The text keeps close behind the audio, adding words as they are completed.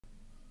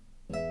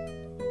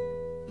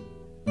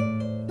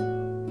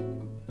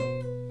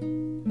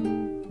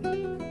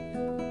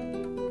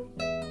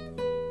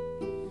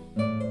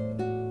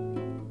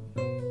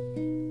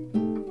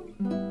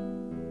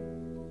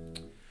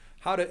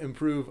how to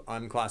improve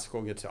on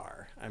classical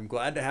guitar. I'm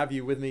glad to have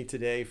you with me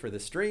today for the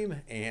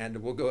stream, and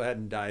we'll go ahead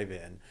and dive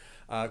in.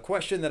 A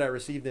question that I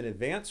received in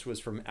advance was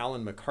from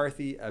Alan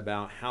McCarthy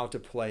about how to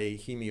play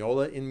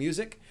hemiola in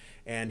music.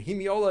 And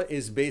hemiola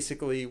is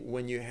basically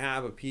when you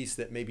have a piece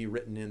that may be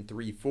written in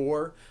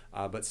 3/4,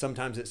 but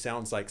sometimes it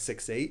sounds like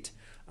 6/8.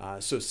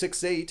 So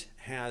 6/8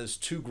 has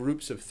two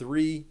groups of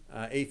three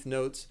eighth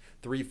notes.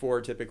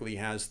 3/4 typically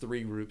has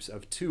three groups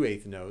of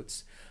 2/8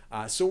 notes.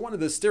 So one of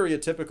the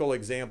stereotypical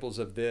examples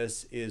of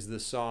this is the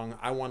song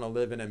I Want to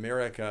Live in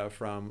America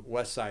from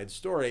West Side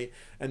Story.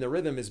 And the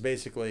rhythm is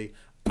basically,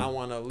 I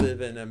want to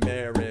live in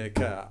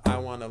America, I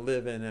want to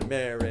live in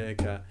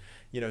America.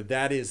 You know,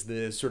 that is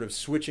the sort of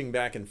switching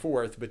back and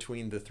forth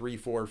between the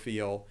 3/4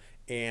 feel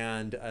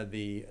and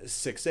the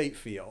 6/8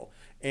 feel.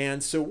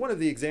 And so one of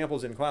the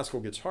examples in classical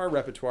guitar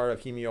repertoire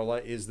of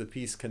hemiola is the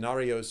piece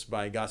Canarios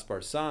by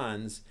Gaspar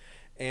Sanz.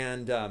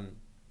 And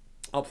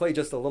I'll play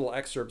just a little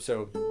excerpt.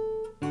 So,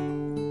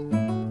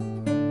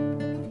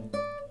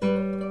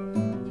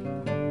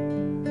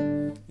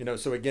 you know,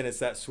 so again, it's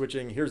that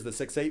switching. Here's the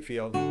 6/8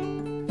 feel.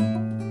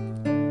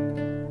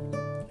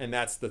 And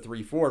that's the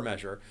 3/4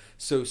 measure.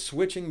 So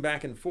switching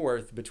back and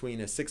forth between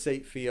a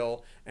 6/8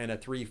 feel and a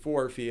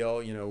 3/4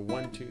 feel, you know,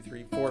 1, 2,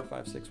 3, 4,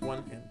 5, 6,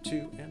 1 and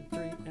 2 and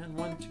 3 and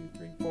 1, 2,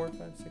 3, 4,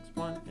 5, 6,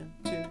 1 and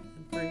 2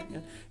 and 3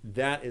 and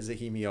that is a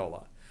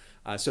hemiola.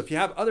 So if you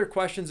have other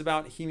questions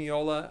about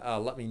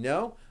hemiola, let me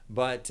know.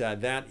 But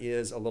that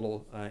is a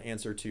little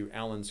answer to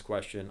Alan's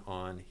question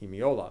on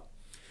hemiola.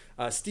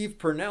 Steve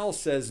Purnell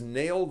says,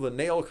 nail the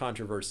nail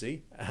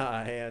controversy.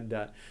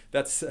 And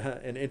that's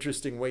an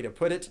interesting way to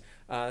put it.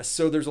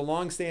 So there's a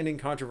long-standing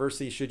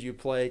controversy, should you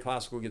play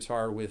classical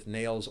guitar with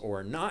nails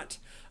or not?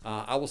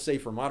 I will say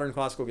for modern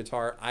classical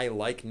guitar, I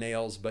like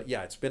nails, but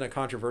yeah, it's been a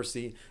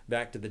controversy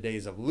back to the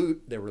days of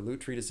lute. There were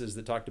lute treatises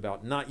that talked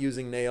about not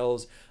using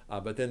nails,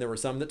 but then there were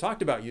some that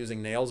talked about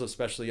using nails,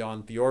 especially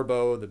on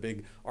theorbo, the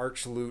big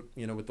arch lute,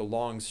 you know, with the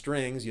long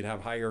strings. You'd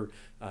have higher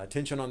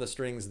tension on the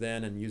strings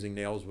then, and using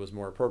nails was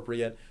more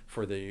appropriate.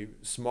 For the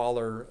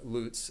smaller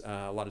lutes,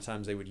 a lot of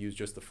times they would use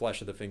just the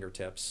flesh of the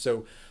fingertips.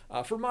 So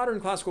for modern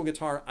classical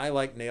guitar, I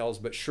like nails,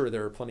 but sure,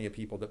 there are plenty of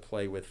people that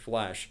play with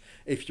flesh.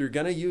 If you're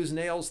going to use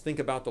nails, think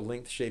about the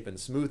length, shape, and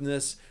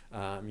smoothness.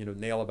 You know,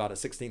 nail about a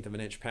 1/16 of an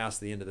inch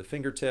past the end of the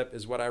fingertip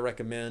is what I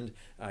recommend.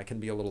 It can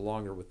be a little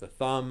longer with the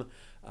thumb.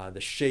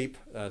 The shape,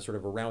 sort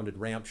of a rounded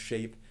ramp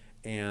shape,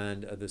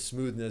 and the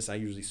smoothness, I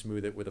usually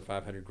smooth it with a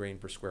 500 grain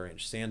per square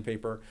inch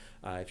sandpaper.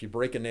 If you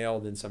break a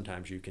nail, then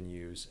sometimes you can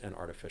use an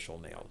artificial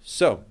nail.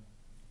 So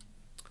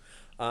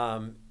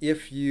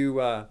if you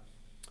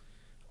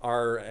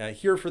are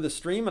here for the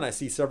stream, and I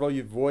see several of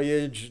you,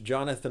 Voyage,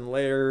 Jonathan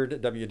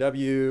Laird,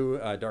 WW,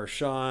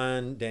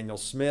 Darshan, Daniel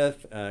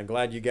Smith,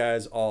 glad you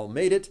guys all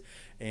made it.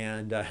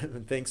 And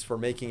thanks for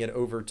making it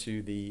over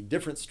to the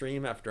different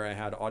stream after I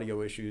had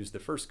audio issues the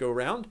first go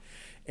round.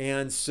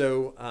 And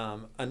so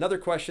another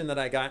question that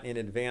I got in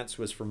advance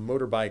was from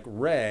Motorbike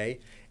Ray.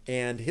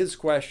 And his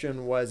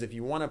question was, if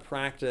you want to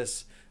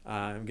practice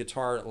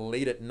guitar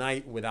late at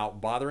night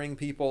without bothering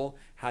people,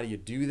 how do you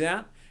do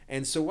that?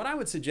 And so what I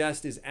would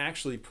suggest is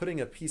actually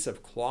putting a piece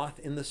of cloth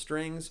in the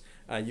strings.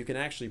 You can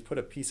actually put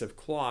a piece of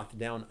cloth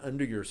down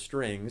under your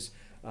strings.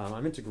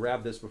 I meant to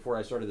grab this before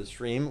I started the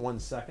stream. 1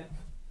 second.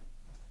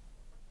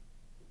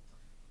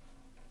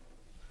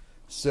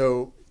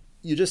 So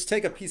you just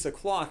take a piece of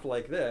cloth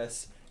like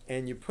this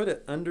and you put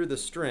it under the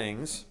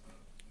strings.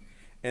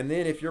 And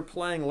then if you're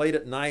playing late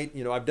at night,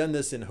 you know, I've done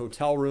this in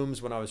hotel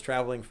rooms when I was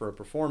traveling for a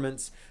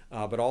performance,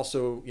 but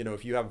also, you know,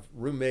 if you have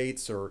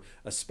roommates or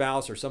a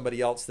spouse or somebody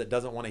else that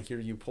doesn't want to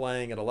hear you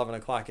playing at 11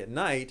 o'clock at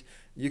night,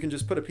 you can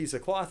just put a piece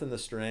of cloth in the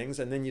strings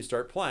and then you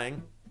start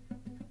playing.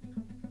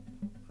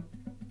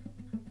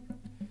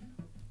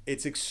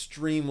 It's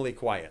extremely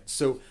quiet.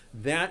 So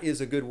that is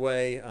a good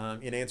way,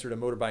 in answer to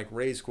Motorbike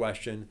Ray's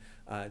question,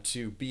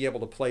 to be able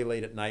to play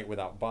late at night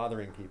without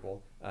bothering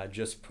people.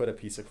 Just put a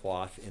piece of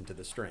cloth into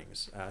the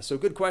strings. So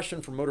good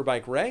question from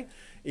Motorbike Ray.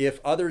 If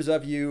others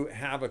of you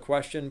have a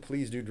question,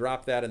 please do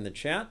drop that in the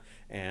chat,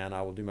 and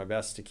I will do my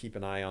best to keep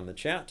an eye on the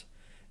chat.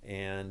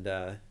 And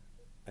I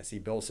see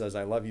Bill says,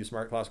 I love you,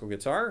 Smart Classical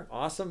Guitar.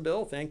 Awesome,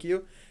 Bill, thank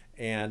you.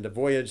 And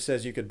Voyage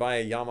says you could buy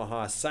a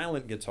Yamaha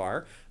silent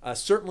guitar.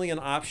 Certainly an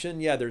option.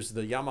 Yeah, there's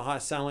the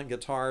Yamaha silent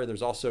guitar.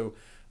 There's also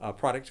a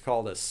product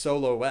called a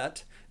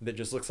Soloette that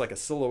just looks like a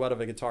silhouette of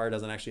a guitar. It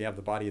doesn't actually have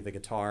the body of the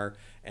guitar,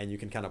 and you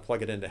can kind of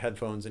plug it into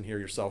headphones and hear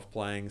yourself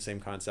playing. Same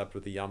concept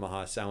with the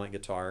Yamaha silent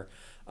guitar.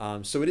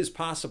 So it is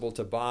possible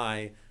to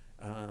buy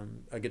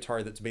a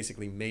guitar that's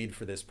basically made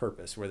for this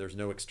purpose, where there's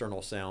no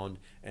external sound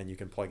and you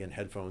can plug in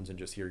headphones and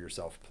just hear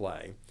yourself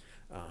play.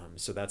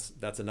 So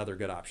that's another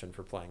good option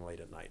for playing late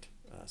at night.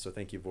 So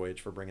thank you, Voyage,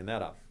 for bringing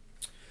that up.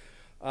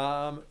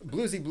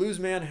 Bluesy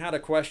Bluesman had a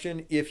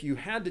question. If you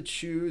had to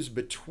choose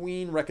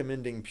between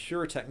recommending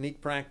pure technique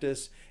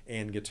practice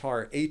and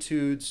guitar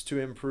etudes to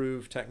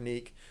improve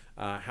technique,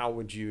 what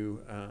would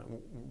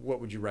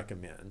you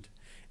recommend?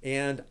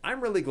 And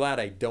I'm really glad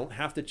I don't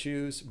have to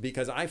choose,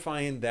 because I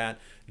find that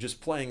just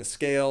playing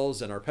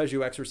scales and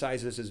arpeggio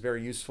exercises is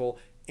very useful,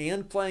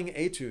 and playing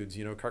etudes,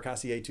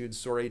 Carcassi etudes,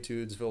 Sor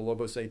etudes,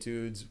 Villa-Lobos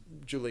etudes,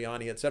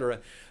 Giuliani, etc.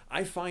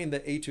 I find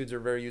that etudes are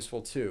very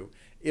useful too.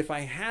 If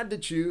I had to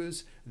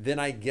choose, then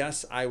I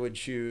guess I would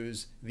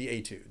choose the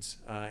etudes.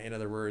 In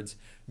other words,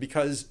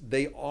 because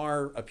they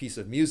are a piece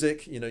of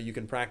music, you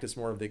can practice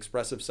more of the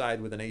expressive side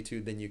with an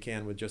etude than you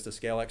can with just a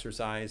scale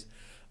exercise.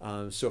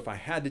 So if I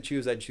had to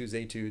choose, I'd choose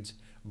etudes,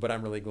 but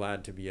I'm really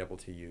glad to be able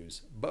to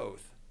use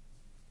both.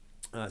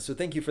 So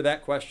thank you for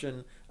that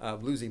question,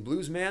 Bluesy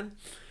Bluesman.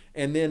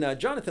 And then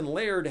Jonathan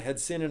Laird had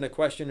sent in a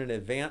question in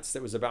advance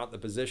that was about the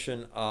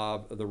position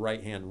of the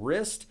right hand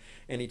wrist.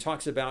 And he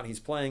talks about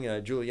he's playing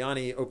a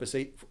Giuliani Opus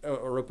 8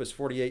 or Opus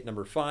 48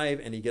 number 5,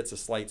 and he gets a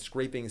slight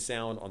scraping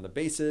sound on the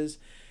basses,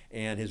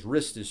 and his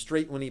wrist is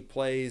straight when he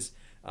plays.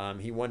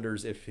 He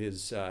wonders if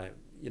his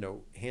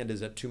hand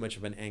is at too much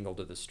of an angle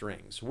to the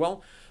strings.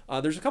 Well,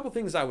 there's a couple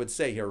things I would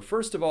say here.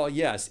 First of all,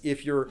 yes,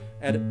 if you're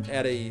at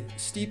a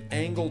steep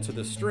angle to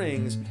the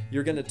strings,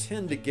 you're going to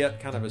tend to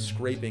get kind of a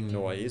scraping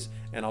noise.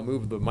 And I'll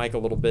move the mic a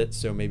little bit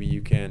so maybe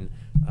you can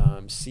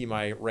see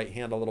my right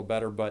hand a little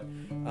better. But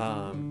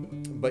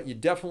you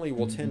definitely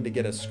will tend to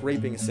get a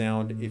scraping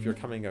sound if you're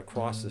coming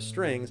across the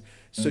strings.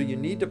 So you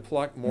need to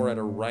pluck more at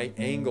a right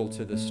angle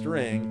to the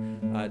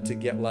string to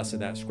get less of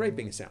that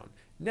scraping sound.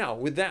 Now,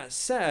 with that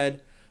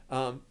said,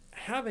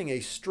 having a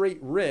straight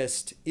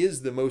wrist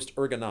is the most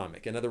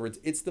ergonomic. In other words,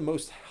 it's the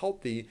most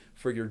healthy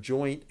for your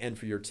joint and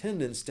for your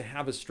tendons to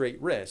have a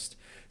straight wrist.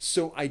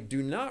 So I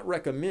do not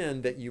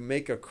recommend that you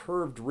make a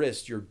curved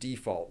wrist your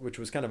default, which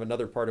was kind of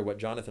another part of what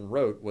Jonathan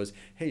wrote was,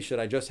 hey, should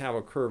I just have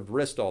a curved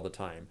wrist all the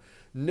time?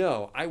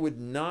 No, I would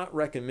not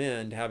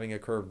recommend having a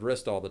curved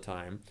wrist all the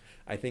time.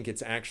 I think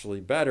it's actually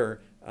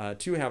better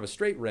to have a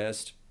straight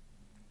wrist.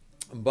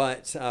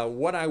 But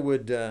what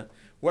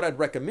I'd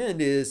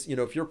recommend is,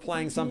 if you're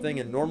playing something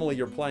and normally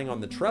you're playing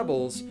on the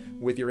trebles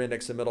with your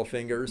index and middle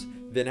fingers,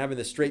 then having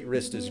the straight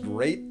wrist is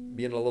great.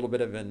 Being a little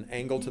bit of an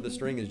angle to the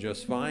string is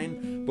just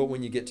fine. But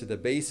when you get to the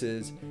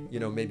basses,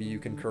 maybe you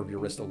can curve your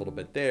wrist a little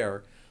bit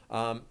there.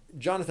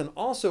 Jonathan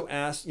also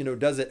asked,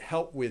 does it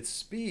help with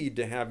speed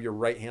to have your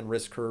right hand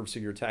wrist curved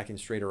so you're attacking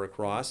straighter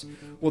across?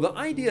 Well, the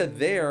idea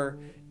there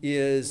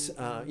is,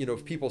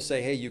 if people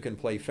say, hey, you can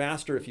play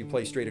faster if you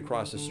play straight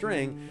across the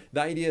string,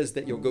 the idea is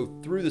that you'll go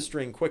through the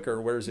string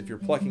quicker, whereas if you're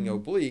plucking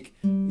oblique,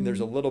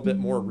 there's a little bit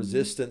more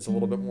resistance, a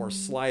little bit more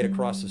slide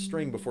across the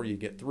string before you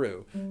get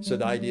through. So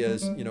the idea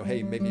is,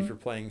 hey, maybe if you're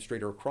playing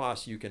straighter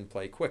across, you can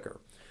play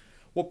quicker.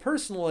 Well,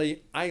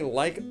 personally, I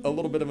like a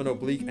little bit of an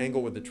oblique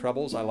angle with the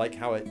trebles. I like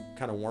how it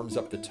kind of warms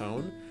up the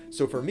tone.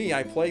 So for me,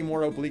 I play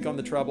more oblique on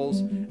the trebles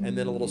and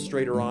then a little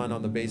straighter on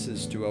the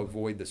basses to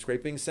avoid the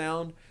scraping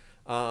sound.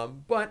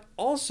 But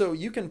also,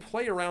 you can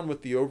play around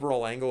with the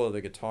overall angle of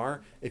the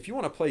guitar. If you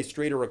want to play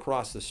straighter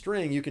across the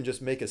string, you can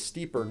just make a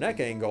steeper neck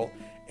angle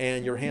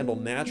and your hand will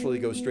naturally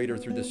go straighter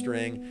through the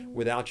string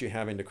without you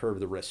having to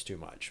curve the wrist too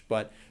much.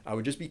 But I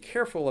would just be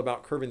careful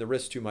about curving the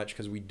wrist too much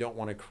because we don't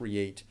want to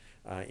create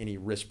any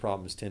wrist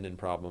problems, tendon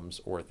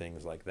problems, or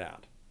things like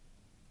that.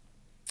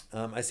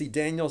 I see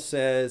Daniel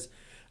says,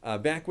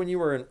 back when you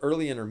were an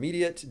early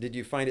intermediate, did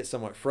you find it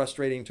somewhat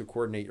frustrating to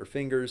coordinate your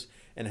fingers,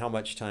 and how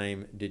much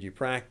time did you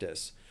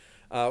practice?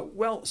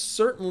 Well,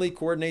 certainly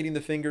coordinating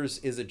the fingers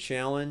is a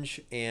challenge,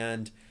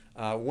 and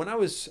when I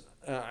was,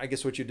 I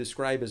guess what you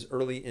describe as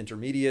early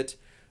intermediate,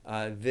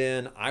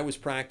 then I was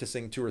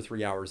practicing 2 or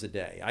 3 hours a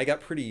day. I got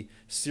pretty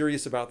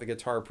serious about the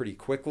guitar pretty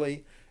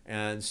quickly.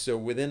 And so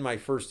within my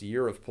first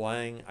year of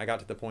playing, I got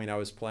to the point I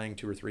was playing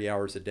 2 or 3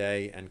 hours a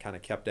day and kind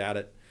of kept at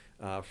it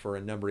for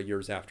a number of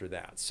years after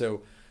that.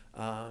 So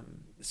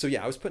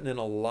yeah, I was putting in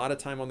a lot of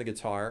time on the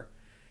guitar.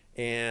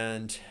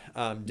 And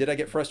did I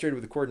get frustrated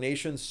with the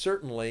coordination?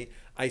 Certainly.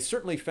 I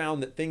certainly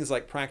found that things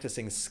like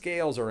practicing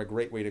scales are a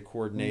great way to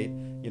coordinate,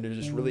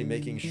 just really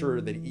making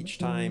sure that each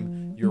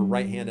time your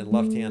right hand and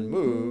left hand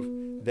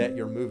move, that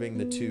you're moving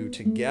the two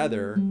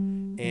together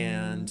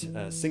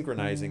and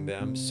synchronizing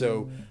them.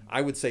 So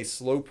I would say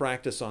slow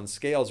practice on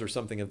scales or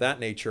something of that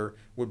nature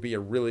would be a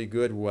really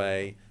good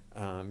way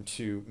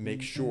to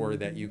make sure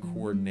that you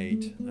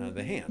coordinate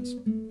the hands.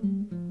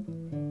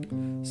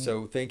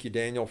 So thank you,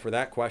 Daniel, for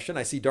that question.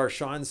 I see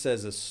Darshan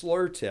says a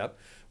slur tip.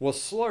 Well,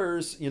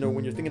 slurs,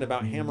 when you're thinking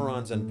about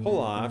hammer-ons and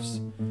pull-offs,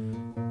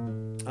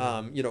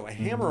 a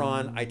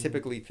hammer-on, I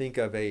typically think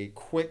of a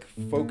quick,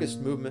 focused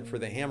movement for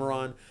the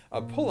hammer-on.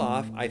 A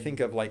pull-off, I think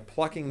of like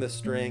plucking the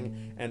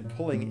string and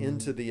pulling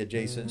into the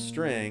adjacent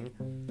string.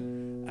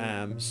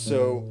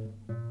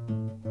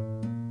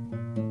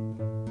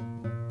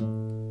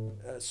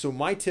 So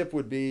my tip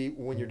would be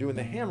when you're doing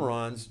the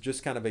hammer-ons,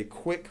 just kind of a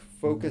quick,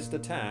 focused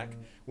attack.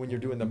 When you're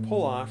doing the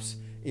pull-offs,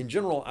 in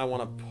general, I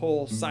want to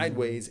pull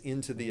sideways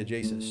into the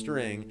adjacent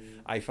string.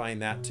 I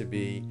find that to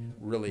be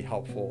really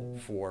helpful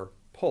for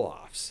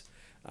pull-offs.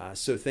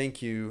 So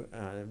thank you,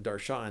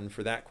 Darshan,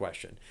 for that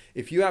question.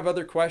 If you have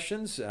other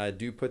questions,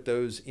 do put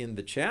those in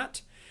the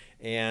chat.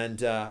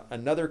 And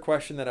another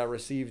question that I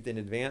received in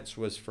advance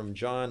was from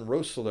John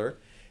Rosler.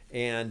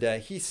 And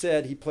he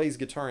said he plays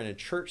guitar in a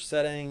church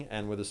setting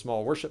and with a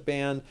small worship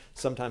band.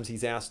 Sometimes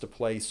he's asked to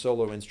play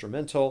solo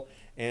instrumental,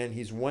 and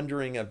he's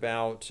wondering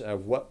about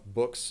what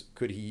books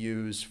could he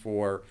use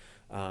for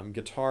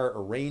guitar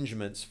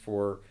arrangements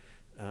for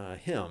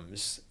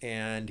hymns.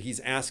 And he's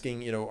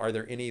asking, are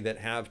there any that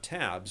have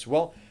tabs?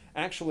 Well,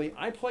 actually,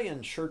 I play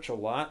in church a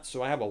lot,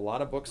 so I have a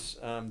lot of books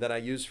that I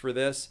use for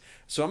this.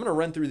 So I'm going to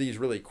run through these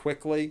really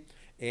quickly.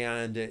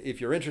 And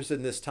if you're interested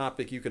in this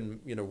topic, you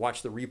can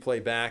watch the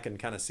replay back and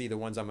kind of see the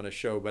ones I'm going to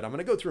show. But I'm going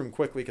to go through them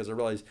quickly because I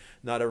realize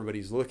not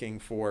everybody's looking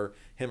for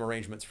hymn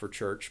arrangements for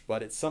church.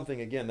 But it's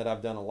something, again, that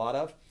I've done a lot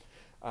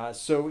of.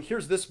 So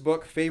here's this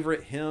book,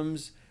 Favorite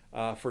Hymns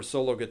for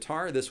Solo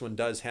Guitar. This one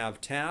does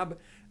have tab.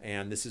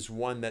 And this is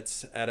one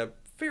that's at a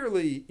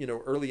fairly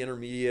early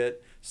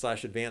intermediate /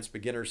 advanced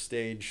beginner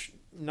stage,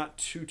 not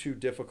too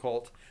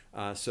difficult.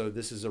 So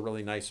this is a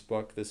really nice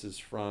book. This is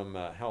from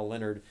Hal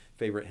Leonard,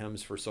 Favorite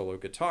Hymns for Solo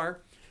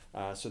Guitar.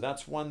 So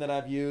that's one that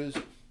I've used.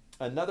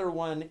 Another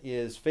one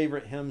is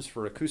Favorite Hymns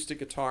for Acoustic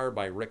Guitar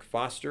by Rick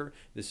Foster.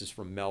 This is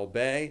from Mel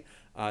Bay.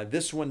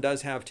 This one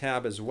does have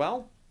tab as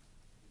well.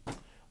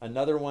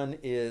 Another one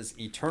is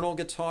Eternal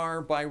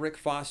Guitar by Rick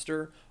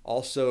Foster.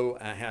 Also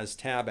has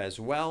tab as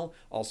well,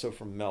 also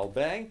from Mel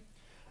Bay.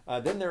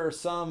 Then there are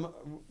some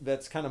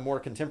that's kind of more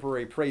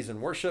contemporary praise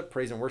and worship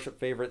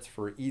favorites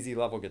for easy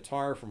level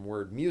guitar from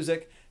Word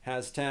Music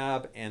has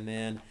tab, and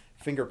then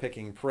Finger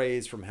Picking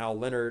Praise from Hal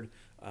Leonard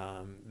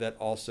that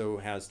also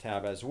has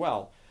tab as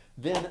well.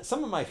 Then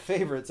some of my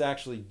favorites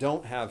actually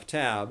don't have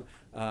tab.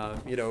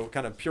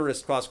 Kind of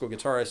purist classical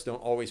guitarists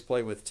don't always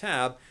play with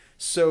tab.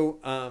 So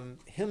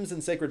Hymns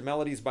and Sacred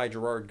Melodies by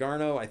Gerard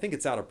Garneau, I think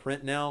it's out of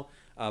print now.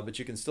 But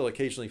you can still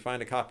occasionally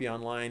find a copy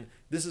online.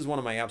 This is one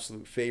of my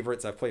absolute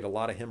favorites. I've played a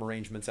lot of hymn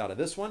arrangements out of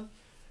this one.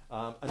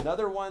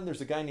 Another one,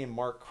 there's a guy named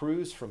Mark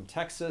Cruz from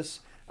Texas.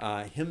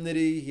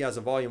 Hymnody, he has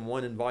a volume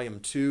 1 and volume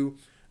 2.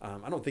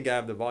 I don't think I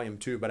have the volume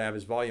 2, but I have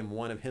his volume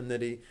 1 of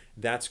Hymnody.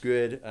 That's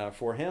good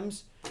for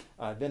hymns.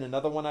 Then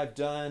another one I've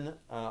done,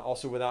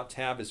 also without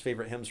tab, is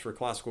Favorite Hymns for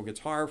Classical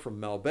Guitar from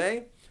Mel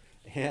Bay.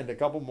 And a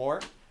couple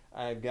more.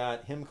 I've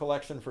got Hymn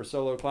Collection for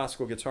Solo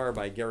Classical Guitar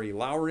by Gary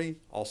Lowry.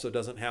 Also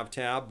doesn't have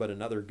tab, but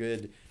another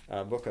good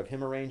book of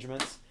hymn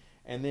arrangements.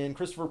 And then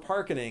Christopher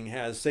Parkening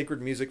has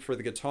Sacred Music for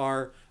the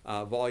Guitar,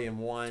 Volume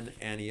 1,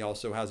 and he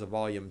also has a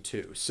Volume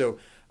 2. So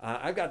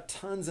I've got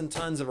tons and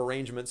tons of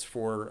arrangements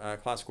for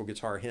classical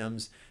guitar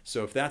hymns.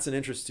 So if that's an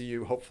interest to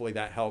you, hopefully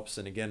that helps.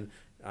 And again,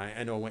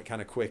 I know it went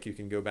kind of quick. You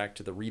can go back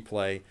to the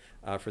replay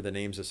for the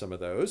names of some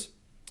of those.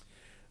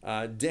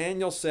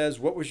 Daniel says,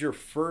 what was your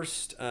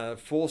first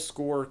full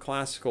score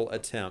classical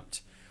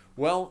attempt?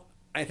 Well,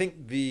 I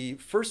think the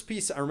first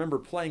piece I remember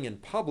playing in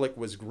public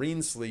was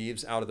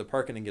Greensleeves out of the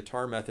Parkening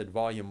Guitar Method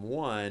Volume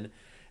 1.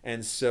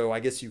 And so I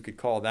guess you could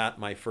call that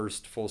my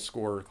first full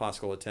score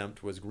classical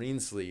attempt was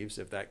Greensleeves,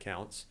 if that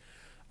counts.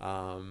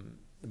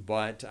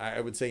 But I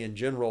would say in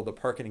general, the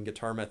Parkening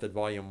Guitar Method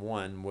Volume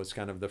 1 was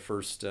kind of the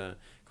first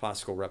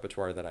classical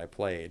repertoire that I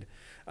played.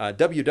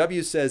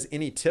 WW says,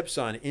 any tips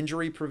on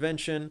injury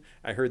prevention?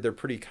 I heard they're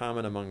pretty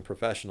common among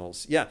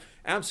professionals. Yeah,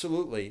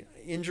 absolutely.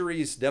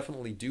 Injuries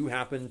definitely do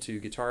happen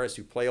to guitarists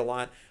who play a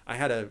lot. I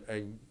had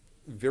a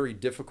very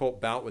difficult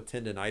bout with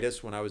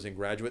tendonitis when I was in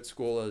graduate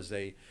school as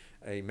a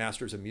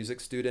Master's of Music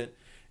student.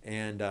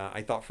 And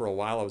I thought for a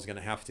while I was going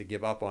to have to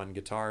give up on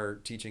guitar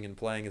teaching and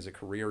playing as a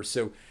career.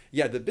 So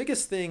yeah, the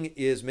biggest thing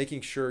is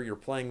making sure you're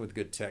playing with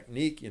good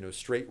technique,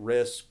 straight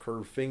wrists,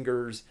 curved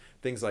fingers,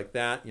 things like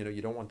that.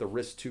 You don't want the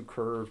wrist too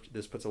curved.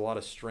 This puts a lot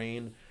of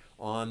strain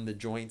on the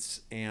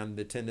joints and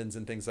the tendons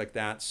and things like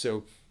that.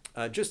 So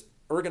just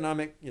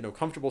ergonomic,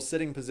 comfortable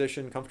sitting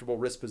position, comfortable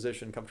wrist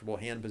position, comfortable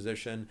hand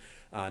position,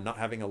 not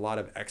having a lot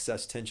of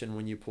excess tension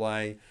when you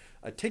play.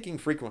 Taking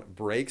frequent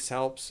breaks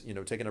helps.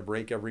 Taking a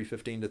break every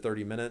 15 to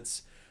 30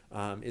 minutes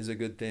is a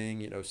good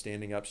thing.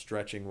 Standing up,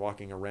 stretching,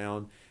 walking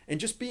around, and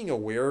just being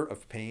aware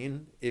of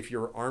pain. If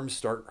your arms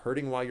start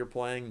hurting while you're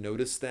playing,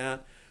 notice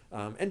that.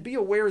 And be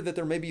aware that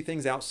there may be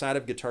things outside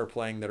of guitar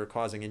playing that are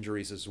causing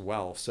injuries as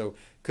well. So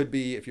could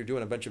be if you're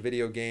doing a bunch of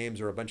video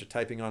games or a bunch of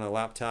typing on a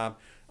laptop,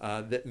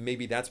 that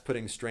maybe that's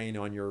putting strain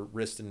on your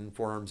wrist and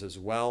forearms as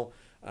well.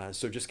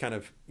 So just kind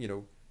of,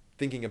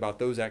 thinking about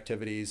those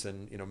activities,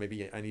 and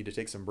maybe I need to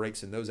take some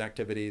breaks in those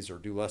activities or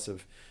do less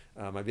of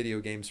my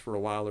video games for a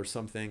while or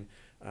something,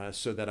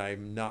 so that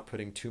I'm not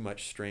putting too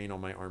much strain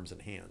on my arms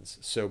and hands.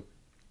 So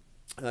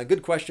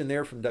good question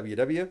there from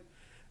WW.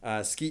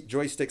 Skeet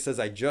Joystick says,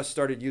 I just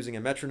started using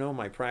a metronome.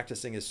 My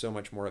practicing is so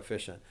much more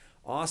efficient.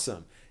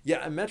 Awesome.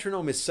 Yeah, a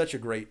metronome is such a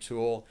great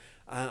tool.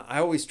 I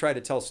always try to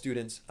tell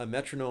students a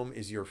metronome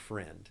is your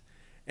friend.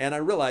 And I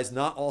realize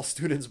not all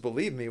students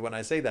believe me when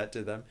I say that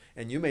to them,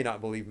 and you may not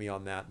believe me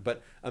on that,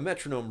 but a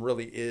metronome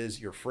really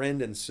is your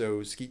friend. And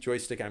so, Skeet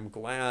Joystick, I'm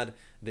glad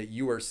that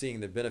you are seeing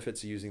the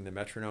benefits of using the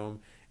metronome.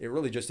 It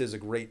really just is a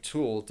great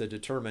tool to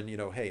determine,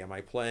 hey, am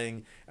I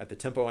playing at the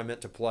tempo I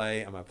meant to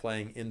play? Am I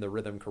playing in the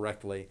rhythm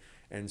correctly?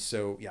 And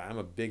so, yeah, I'm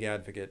a big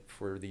advocate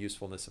for the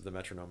usefulness of the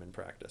metronome in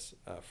practice,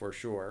 for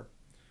sure.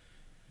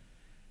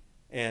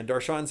 And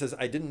Darshan says,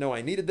 I didn't know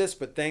I needed this,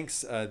 but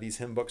thanks. These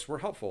hymn books were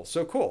helpful.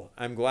 So cool.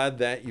 I'm glad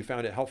that you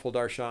found it helpful,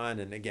 Darshan.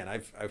 And again,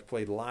 I've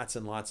played lots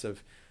and lots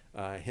of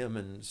hymn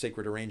and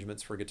sacred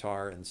arrangements for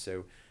guitar. And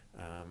so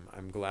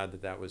I'm glad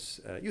that that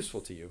was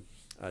useful to you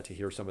to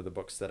hear some of the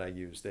books that I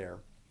use there.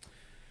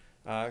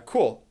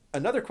 Cool.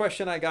 Another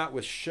question I got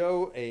was,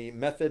 show a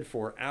method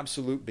for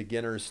absolute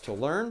beginners to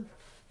learn.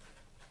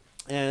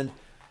 And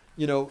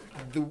you know,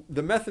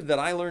 the method that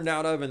I learned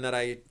out of and that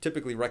I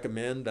typically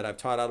recommend, that I've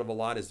taught out of a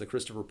lot, is the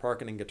Christopher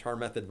Parkening Guitar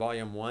Method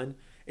Volume 1.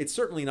 It's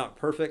certainly not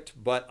perfect,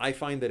 but I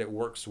find that it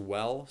works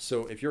well.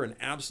 So if you're an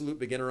absolute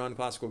beginner on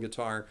classical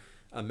guitar,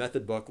 a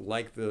method book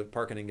like the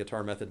Parkening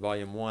Guitar Method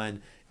Volume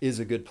 1 is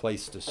a good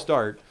place to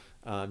start,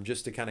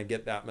 just to kind of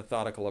get that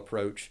methodical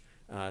approach,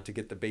 to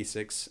get the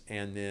basics,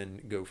 and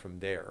then go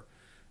from there.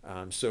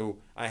 So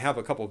I have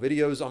a couple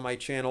videos on my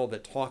channel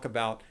that talk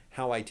about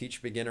how I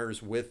teach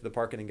beginners with the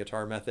Parkening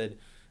Guitar Method.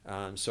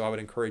 So I would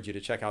encourage you to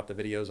check out the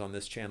videos on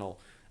this channel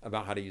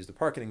about how to use the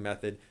Parkening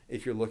method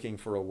if you're looking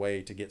for a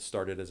way to get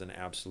started as an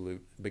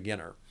absolute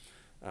beginner.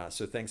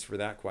 So thanks for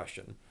that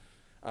question.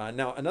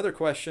 Now another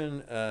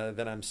question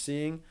that I'm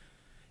seeing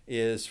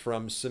is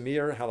from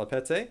Samir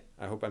Halapete.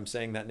 I hope I'm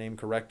saying that name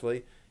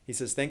correctly. He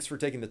says, thanks for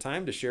taking the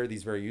time to share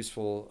these very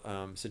useful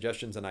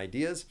suggestions and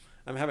ideas.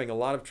 I'm having a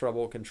lot of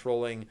trouble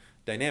controlling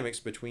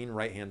dynamics between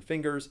right hand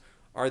fingers.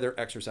 Are there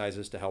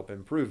exercises to help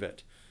improve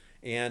it?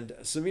 And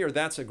Samir,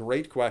 that's a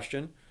great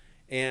question.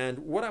 And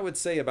what I would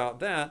say about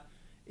that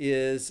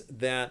is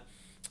that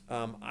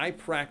I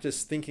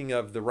practice thinking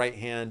of the right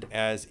hand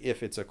as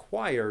if it's a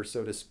choir,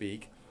 so to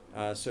speak.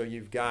 So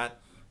you've got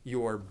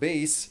your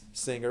bass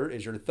singer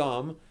is your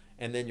thumb,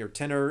 and then your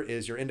tenor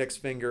is your index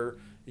finger,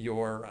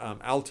 your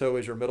alto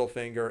is your middle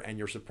finger, and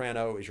your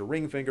soprano is your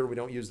ring finger. We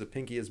don't use the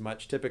pinky as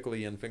much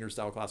typically in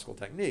fingerstyle classical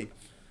technique.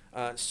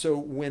 So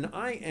when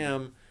I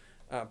am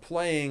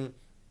playing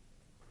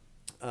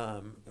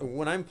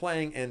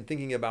and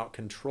thinking about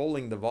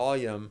controlling the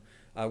volume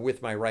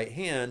with my right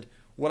hand,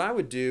 what I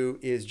would do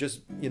is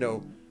just, you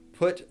know,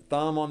 put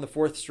thumb on the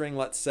fourth string,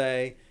 let's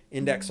say,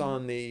 index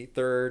on the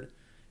third,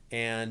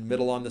 and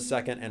middle on the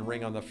second, and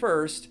ring on the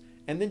first,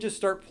 and then just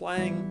start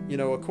playing, you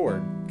know, a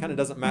chord. Kind of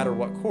doesn't matter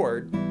what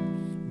chord.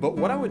 But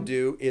what I would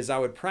do is I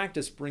would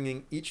practice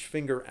bringing each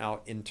finger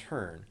out in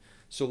turn.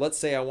 So let's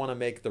say I want to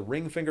make the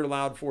ring finger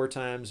loud 4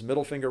 times,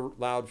 middle finger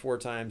loud 4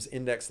 times,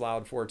 index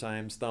loud 4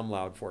 times, thumb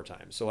loud 4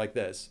 times. So like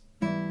this.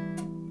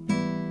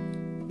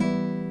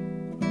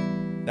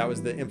 That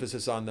was the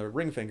emphasis on the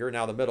ring finger,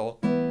 now the middle.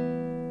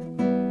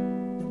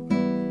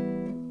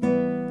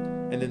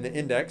 And then the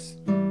index.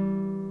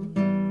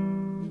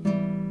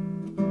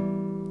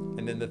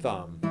 And then the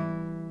thumb.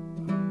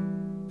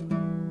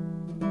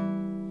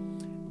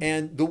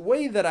 And the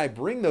way that I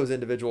bring those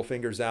individual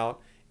fingers out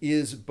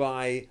is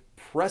by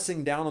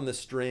pressing down on the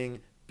string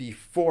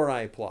before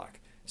I pluck.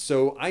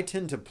 So I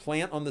tend to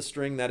plant on the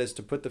string, that is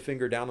to put the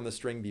finger down on the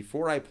string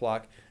before I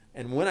pluck.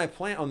 And when I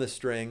plant on the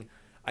string,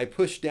 I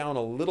push down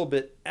a little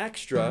bit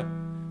extra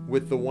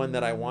with the one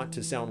that I want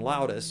to sound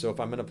loudest. So if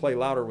I'm going to play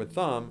louder with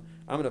thumb,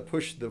 I'm going to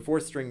push the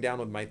fourth string down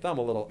with my thumb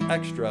a little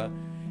extra,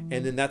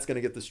 and then that's going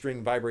to get the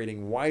string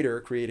vibrating wider,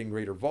 creating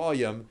greater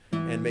volume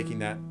and making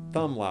that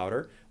thumb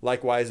louder.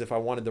 Likewise, if I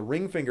wanted the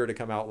ring finger to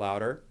come out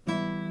louder,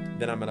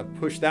 then I'm going to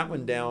push that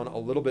one down a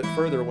little bit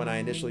further when I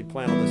initially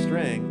plant on the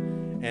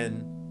string,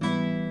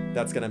 and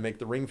that's going to make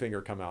the ring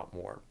finger come out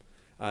more.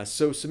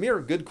 So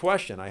Samir, good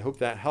question. I hope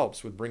that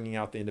helps with bringing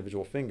out the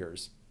individual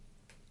fingers.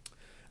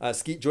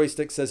 Skeet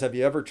Joystick says, have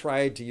you ever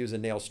tried to use a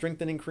nail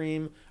strengthening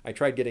cream? I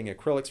tried getting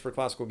acrylics for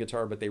classical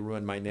guitar, but they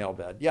ruined my nail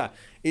bed. Yeah,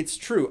 it's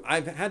true.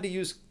 I've had to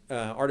use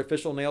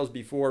artificial nails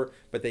before,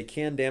 but they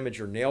can damage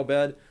your nail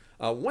bed.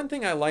 One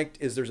thing I liked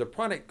is there's a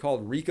product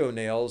called Rico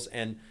Nails,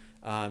 and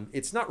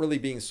it's not really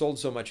being sold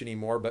so much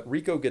anymore, but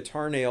Rico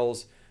Guitar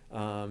Nails,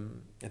 I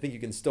think you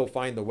can still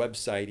find the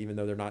website, even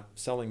though they're not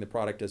selling the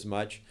product as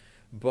much.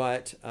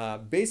 But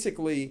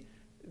basically,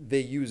 they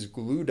use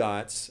glue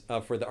dots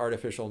for the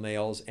artificial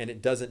nails, and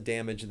it doesn't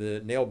damage the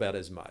nail bed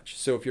as much.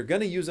 So if you're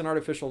going to use an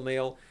artificial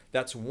nail,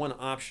 that's one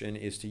option,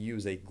 is to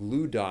use a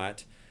glue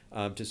dot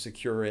to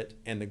secure it,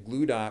 and the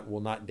glue dot will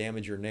not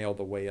damage your nail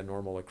the way a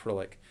normal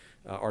acrylic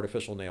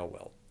artificial nail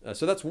will.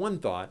 So that's one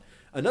thought.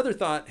 Another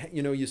thought,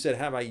 you know, you said,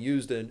 have I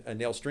used a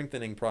nail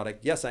strengthening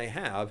product? Yes, I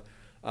have.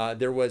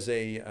 There was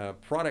a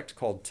product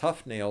called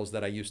Tough Nails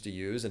that I used to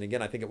use, and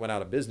again, I think it went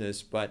out of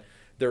business, but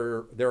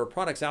there are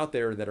products out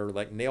there that are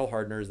like nail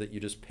hardeners that you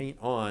just paint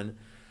on.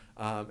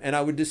 And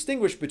I would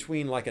distinguish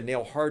between like a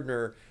nail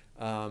hardener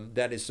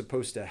that is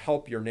supposed to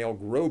help your nail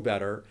grow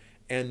better,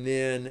 and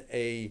then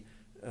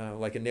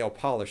like a nail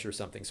polish or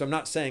something. So I'm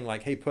not saying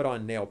like, hey, put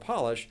on nail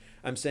polish.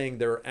 I'm saying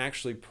there are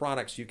actually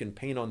products you can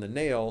paint on the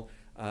nail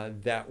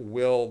that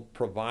will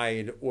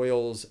provide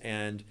oils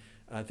and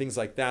things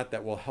like that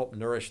that will help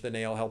nourish the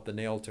nail, help the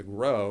nail to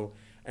grow.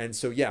 And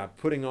so yeah,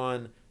 putting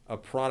on a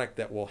product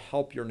that will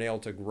help your nail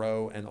to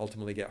grow and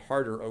ultimately get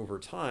harder over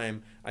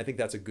time, I think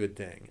that's a good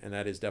thing. And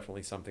that is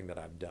definitely something that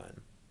I've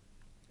done.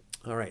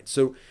 All right,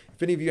 so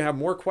if any of you have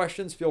more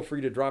questions, feel free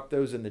to drop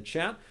those in the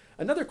chat.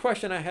 Another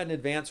question I had in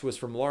advance was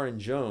from Lauren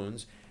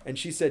Jones, and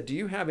she said, do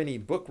you have any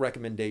book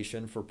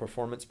recommendation for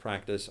performance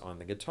practice on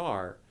the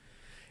guitar?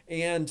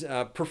 And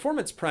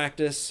performance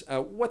practice,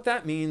 what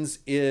that means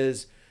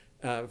is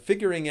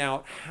figuring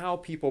out how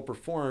people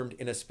performed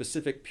in a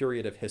specific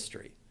period of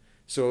history.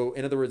 So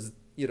in other words,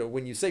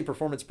 when you say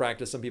performance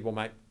practice, some people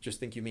might just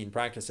think you mean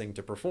practicing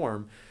to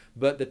perform,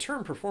 but the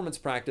term performance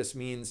practice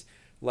means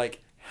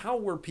like, how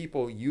were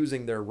people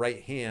using their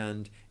right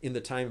hand in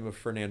the time of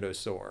Fernando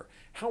Sor?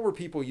 How were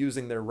people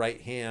using their right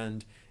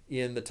hand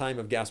in the time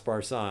of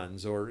Gaspar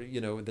Sanz, or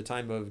the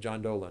time of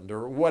John Doland,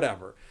 or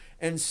whatever?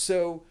 And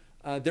so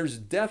there's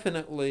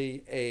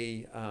definitely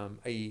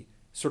a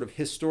sort of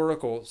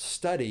historical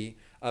study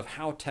of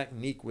how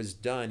technique was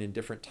done in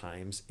different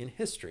times in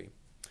history.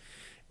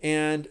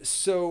 And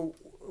so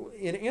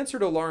in answer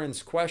to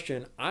Lauren's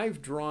question,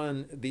 I've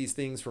drawn these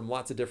things from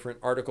lots of different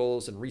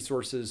articles and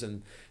resources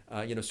and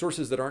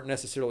sources that aren't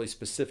necessarily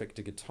specific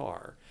to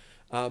guitar.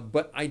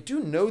 But I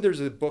do know there's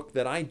a book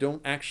that I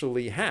don't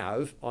actually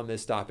have on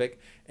this topic,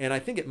 and I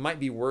think it might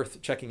be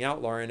worth checking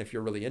out, Lauren, if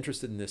you're really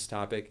interested in this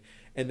topic.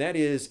 And that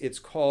is, it's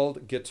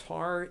called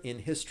Guitar in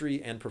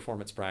History and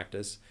Performance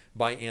Practice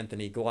by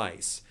Anthony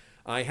Gleiss.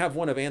 I have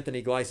one of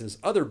Anthony Gleiss's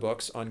other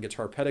books on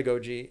guitar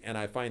pedagogy, and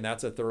I find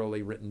that's a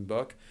thoroughly written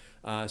book.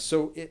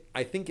 So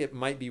I think it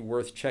might be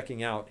worth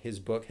checking out his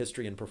book,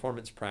 History and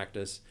Performance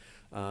Practice,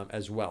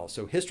 as well.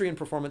 So History and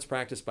Performance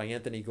Practice by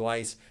Anthony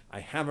Gleiss. I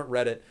haven't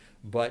read it,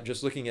 but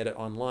just looking at it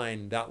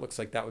online, that looks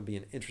like that would be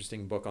an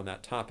interesting book on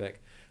that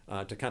topic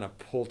to kind of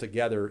pull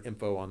together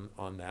info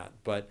on that.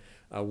 But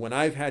when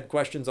I've had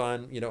questions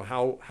on,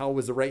 how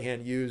was the right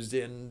hand used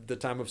in the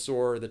time of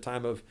Sor, or the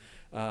time of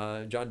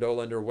John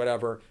Doland, or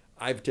whatever,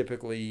 I've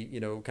typically,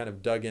 kind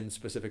of dug in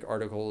specific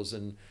articles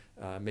and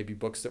maybe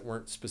books that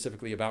weren't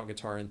specifically about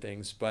guitar and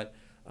things. But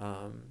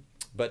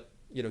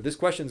this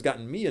question's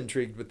gotten me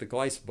intrigued with the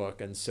Gleiss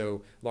book. And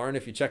so, Lauren,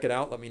 if you check it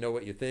out, let me know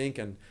what you think.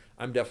 And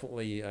I'm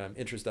definitely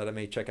interested. I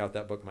may check out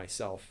that book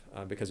myself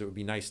because it would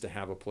be nice to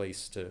have a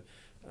place to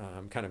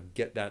kind of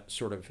get that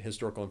sort of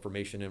historical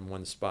information in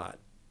one spot.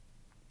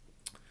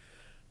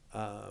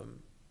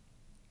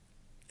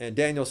 And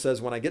Daniel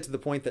says, when I get to the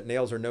point that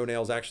nails or no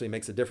nails actually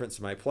makes a difference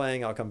in my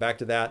playing, I'll come back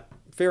to that.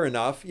 Fair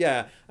enough.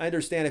 Yeah, I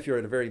understand if you're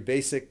at a very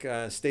basic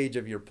stage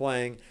of your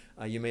playing,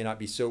 you may not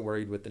be so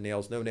worried with the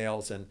nails, no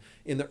nails. And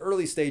in the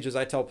early stages,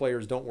 I tell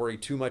players, don't worry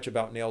too much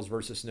about nails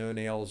versus no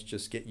nails.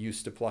 Just get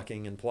used to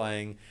plucking and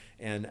playing.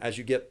 And as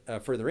you get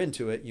further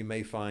into it, you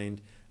may find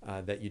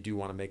that you do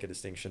want to make a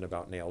distinction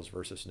about nails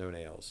versus no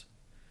nails.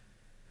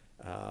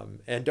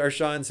 And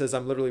Darshan says,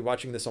 I'm literally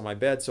watching this on my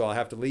bed, so I'll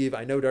have to leave.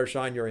 I know,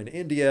 Darshan, you're in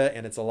India,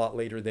 and it's a lot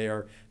later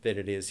there than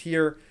it is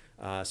here.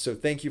 So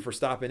thank you for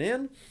stopping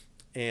in,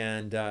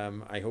 and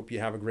I hope you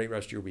have a great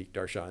rest of your week,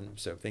 Darshan.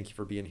 So thank you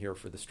for being here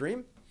for the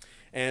stream.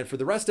 And for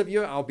the rest of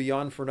you, I'll be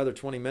on for another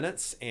 20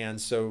 minutes,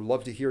 and so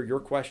love to hear your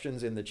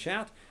questions in the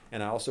chat.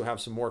 And I also have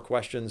some more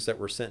questions that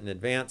were sent in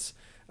advance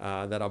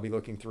that I'll be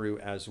looking through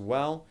as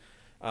well.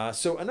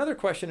 So another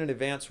question in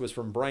advance was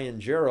from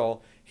Brian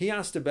Gerald. He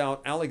asked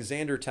about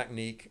Alexander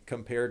technique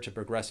compared to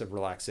progressive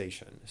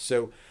relaxation.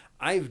 So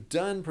I've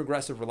done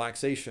progressive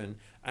relaxation.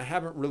 I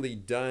haven't really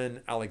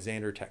done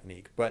Alexander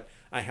technique, but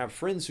I have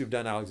friends who've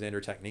done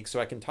Alexander technique, so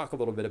I can talk a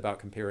little bit about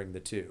comparing the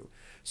two.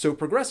 So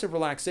progressive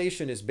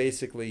relaxation is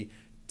basically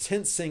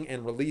tensing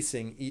and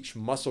releasing each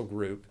muscle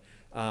group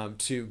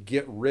to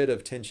get rid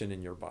of tension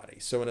in your body.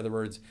 So in other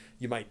words,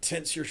 you might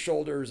tense your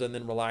shoulders and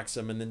then relax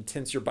them, and then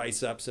tense your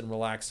biceps and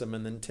relax them,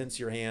 and then tense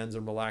your hands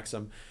and relax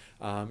them.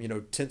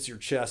 Tense your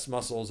chest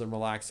muscles and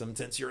relax them,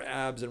 tense your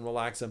abs and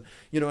relax them.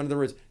 In other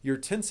words, you're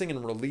tensing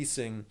and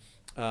releasing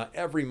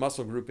every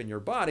muscle group in your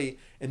body.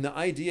 And the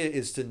idea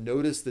is to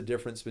notice the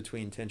difference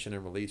between tension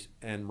and release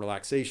and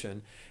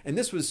relaxation. And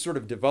this was sort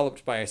of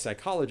developed by a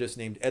psychologist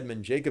named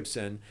Edmund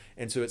Jacobson.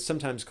 And so it's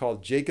sometimes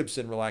called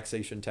Jacobson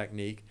relaxation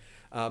technique.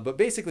 But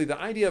basically, the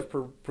idea of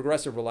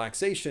progressive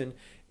relaxation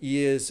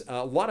is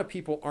a lot of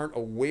people aren't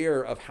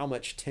aware of how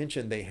much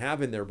tension they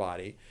have in their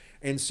body.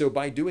 And so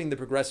by doing the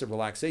progressive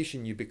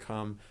relaxation, you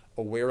become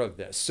aware of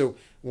this. So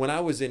when I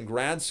was in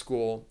grad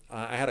school,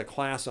 I had a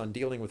class on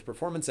dealing with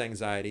performance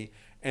anxiety,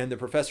 and the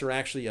professor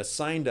actually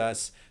assigned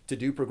us to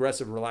do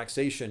progressive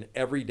relaxation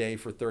every day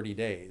for 30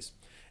 days.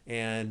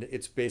 And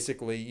it's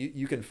basically,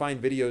 you can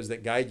find videos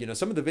that guide you.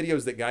 Some of the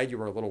videos that guide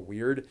you are a little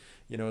weird.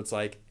 It's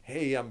like,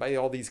 hey, I'm by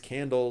all these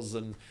candles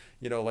and,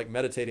 like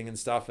meditating and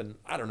stuff. And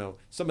I don't know,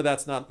 some of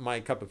that's not my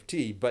cup of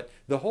tea. But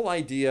the whole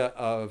idea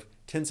of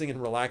tensing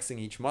and relaxing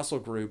each muscle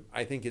group,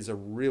 I think, is a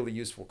really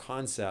useful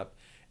concept.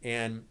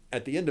 And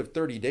at the end of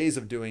 30 days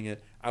of doing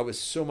it, I was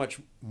so much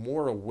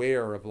more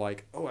aware of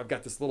like, oh, I've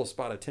got this little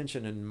spot of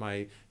tension in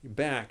my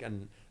back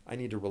and I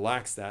need to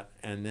relax that.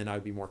 And then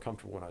I'd be more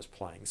comfortable when I was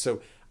playing.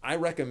 So I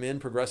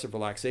recommend progressive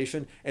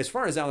relaxation. As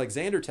far as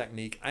Alexander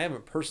technique, I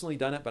haven't personally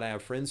done it, but I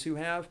have friends who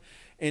have.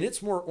 And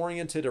it's more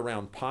oriented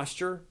around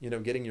posture,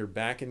 getting your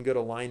back in good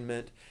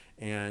alignment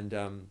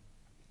and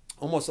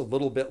almost a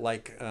little bit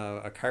like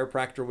a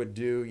chiropractor would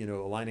do, you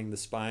know, aligning the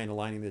spine,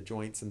 aligning the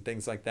joints and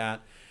things like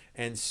that.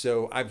 And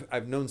so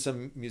I've known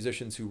some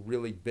musicians who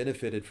really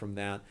benefited from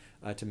that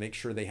to make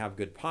sure they have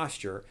good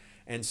posture.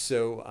 And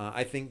so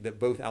I think that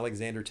both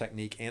Alexander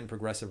Technique and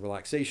progressive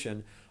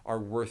relaxation are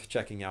worth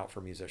checking out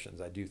for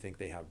musicians. I do think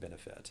they have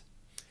benefit.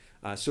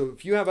 So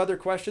if you have other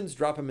questions,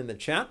 drop them in the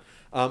chat.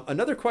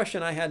 Another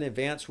question I had in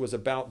advance was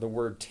about the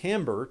word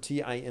timbre,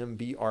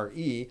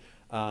 T-I-M-B-R-E.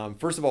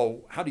 First of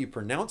all, how do you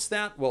pronounce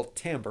that? Well,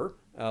 timbre,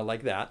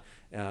 like that.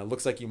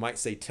 Looks like you might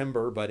say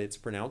timber, but it's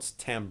pronounced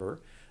timbre.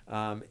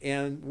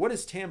 And what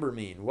does timbre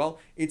mean? Well,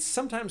 it's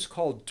sometimes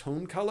called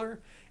tone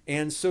color.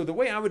 And so the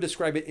way I would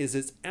describe it is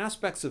it's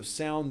aspects of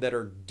sound that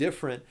are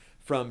different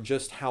from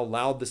just how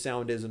loud the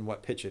sound is and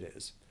what pitch it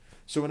is.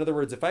 So in other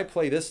words, if I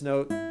play this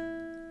note,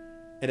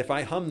 and if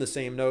I hum the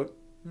same note,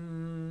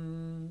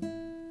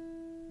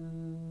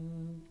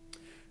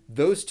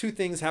 those two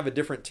things have a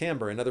different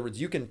timbre. In other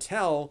words, you can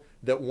tell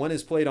that one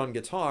is played on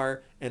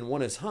guitar and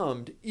one is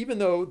hummed, even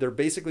though they're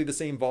basically the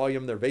same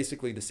volume, they're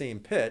basically the same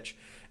pitch.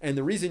 And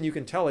the reason you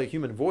can tell a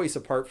human voice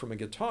apart from a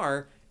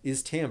guitar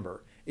is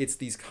timbre. It's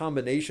these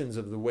combinations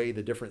of the way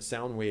the different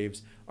sound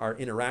waves are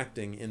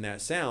interacting in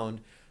that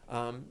sound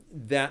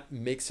that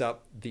makes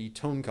up the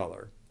tone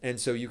color. And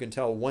so you can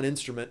tell one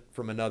instrument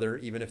from another,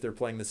 even if they're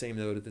playing the same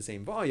note at the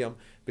same volume,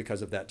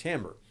 because of that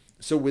timbre.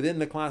 So within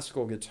the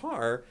classical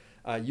guitar,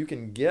 you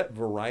can get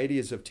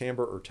varieties of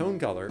timbre or tone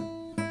color,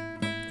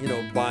 you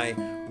know, by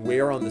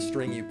where on the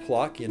string you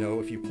pluck. You know,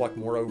 if you pluck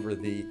more over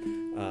the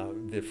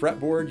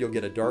fretboard, you'll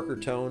get a darker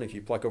tone. If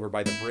you pluck over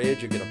by the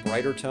bridge, you'll get a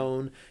brighter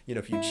tone. You know,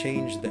 if you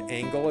change the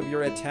angle of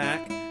your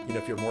attack, you know,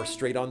 if you're more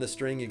straight on the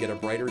string, you get a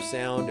brighter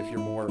sound. If you're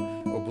more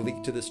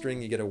oblique to the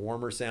string, you get a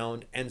warmer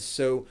sound. And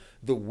so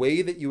the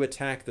way that you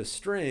attack the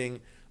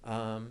string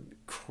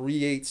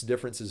creates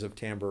differences of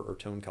timbre or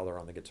tone color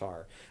on the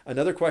guitar.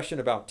 Another question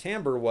about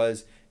timbre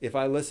was, if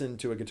I listen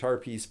to a guitar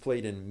piece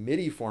played in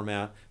MIDI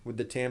format, would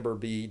the timbre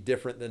be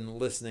different than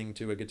listening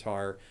to a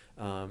guitar,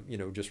 you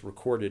know, just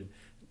recorded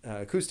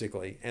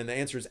acoustically? And the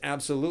answer is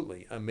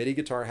absolutely. A MIDI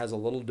guitar has a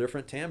little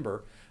different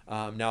timbre.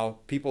 Now,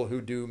 people who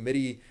do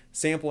MIDI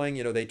sampling,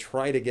 you know, they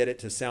try to get it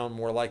to sound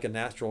more like a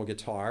natural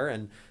guitar,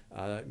 and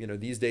you know,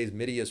 these days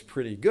MIDI is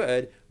pretty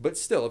good, but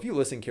still, if you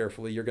listen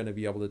carefully, you're going to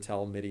be able to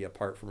tell MIDI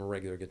apart from a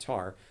regular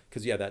guitar,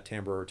 because yeah, that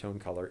timbre or tone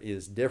color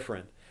is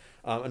different.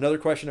 Another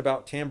question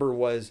about timbre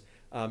was,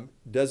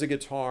 does a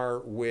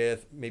guitar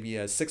with maybe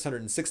a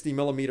 660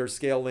 millimeter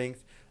scale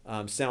length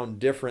sound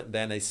different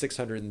than a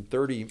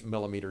 630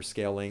 millimeter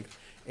scale length?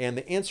 And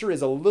the answer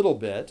is a little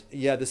bit.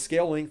 Yeah, the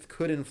scale length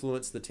could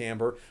influence the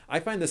timbre. I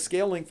find the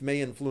scale length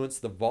may influence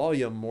the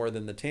volume more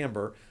than the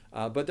timbre,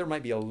 but there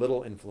might be a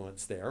little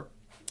influence there.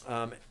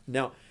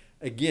 Now,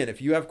 again,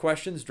 if you have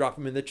questions, drop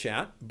them in the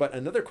chat. But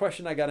another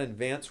question I got in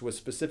advance was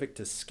specific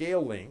to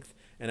scale length.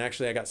 And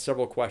actually, I got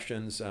several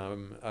questions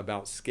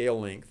about scale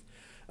length.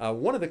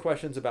 One of the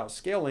questions about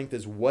scale length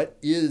is, what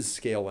is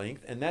scale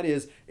length? And that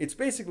is, it's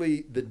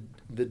basically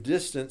the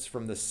distance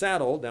from the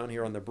saddle down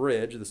here on the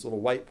bridge, this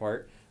little white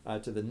part,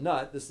 to the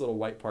nut, this little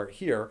white part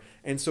here.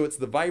 And so it's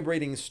the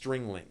vibrating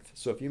string length.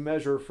 So if you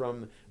measure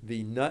from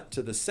the nut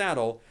to the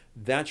saddle,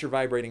 that's your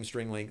vibrating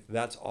string length.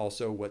 That's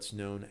also what's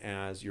known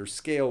as your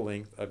scale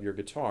length of your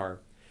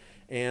guitar.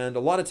 And a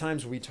lot of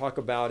times we talk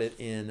about it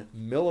in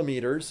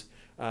millimeters.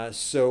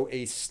 So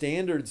a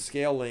standard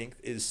scale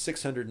length is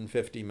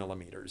 650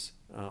 millimeters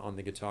on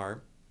the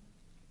guitar.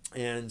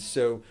 And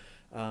so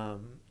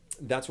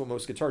that's what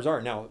most guitars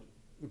are. Now,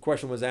 the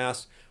question was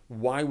asked,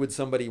 why would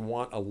somebody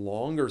want a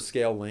longer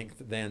scale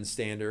length than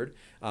standard?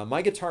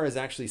 My guitar is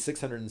actually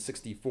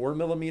 664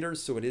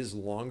 millimeters, so it is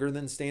longer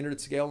than standard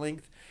scale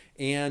length.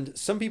 And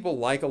some people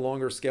like a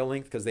longer scale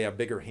length because they have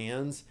bigger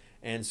hands,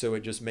 and so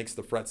it just makes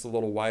the frets a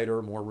little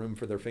wider, more room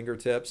for their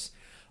fingertips.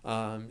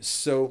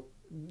 So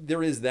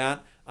there is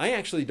that. I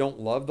actually don't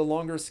love the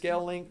longer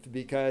scale length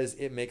because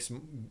it makes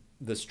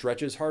the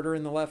stretches harder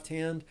in the left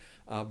hand,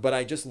 but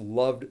I just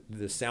loved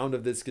the sound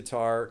of this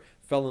guitar,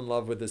 fell in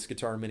love with this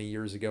guitar many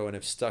years ago, and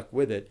have stuck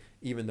with it,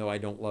 even though I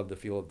don't love the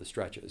feel of the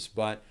stretches.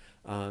 But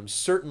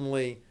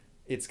certainly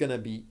it's going to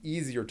be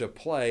easier to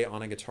play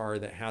on a guitar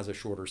that has a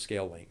shorter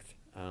scale length,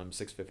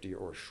 650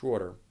 or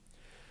shorter.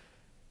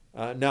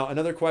 Now,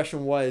 another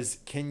question was,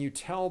 can you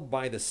tell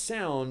by the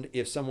sound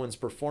if someone's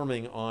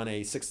performing on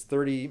a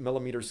 630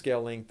 millimeter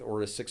scale length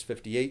or a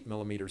 658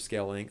 millimeter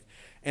scale length?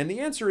 And the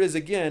answer is,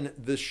 again,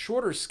 the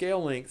shorter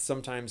scale length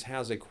sometimes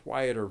has a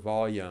quieter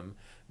volume.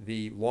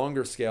 The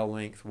longer scale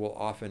length will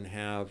often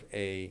have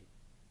a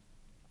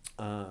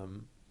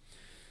lot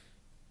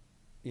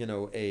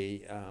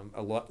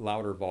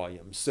louder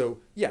volume. So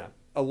yeah,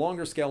 a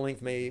longer scale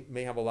length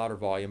may have a louder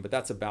volume, but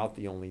that's about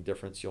the only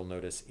difference you'll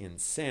notice in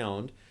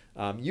sound.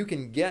 You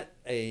can get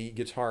a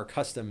guitar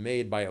custom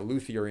made by a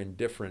luthier in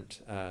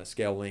different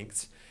scale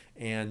lengths.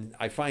 And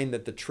I find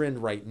that the trend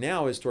right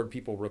now is toward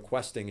people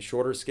requesting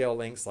shorter scale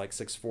lengths like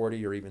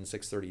 640 or even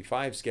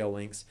 635 scale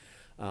lengths,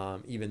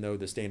 even though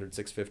the standard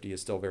 650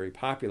 is still very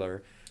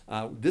popular.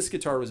 This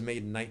guitar was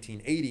made in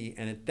 1980,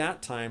 and at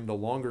that time, the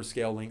longer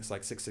scale lengths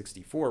like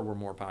 664 were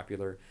more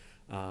popular,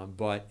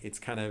 but it's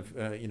kind of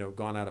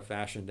gone out of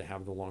fashion to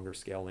have the longer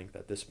scale length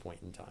at this point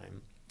in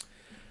time.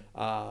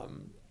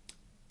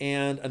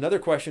 And another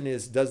question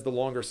is, does the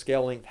longer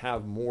scale length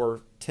have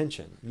more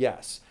tension?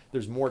 Yes,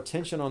 there's more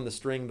tension on the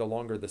string the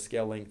longer the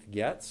scale length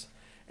gets,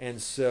 and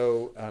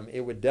so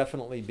it would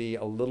definitely be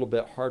a little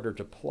bit harder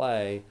to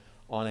play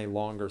on a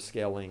longer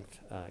scale length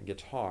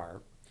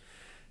guitar.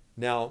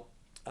 Now,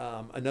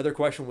 another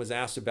question was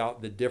asked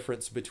about the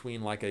difference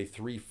between like a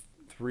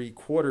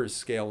three-quarters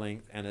scale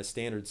length and a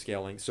standard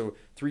scale length. So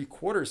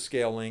 3/4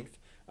 scale length,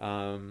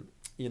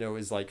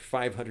 is like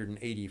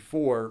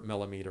 584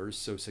 millimeters,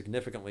 so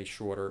significantly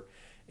shorter.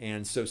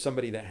 And so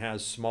somebody that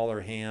has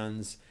smaller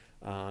hands,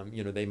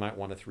 they might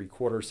want a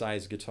 3/4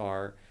 size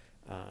guitar,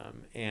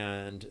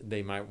 and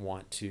they might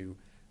want to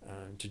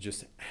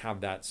just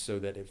have that so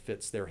that it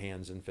fits their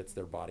hands and fits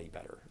their body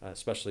better,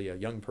 especially a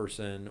young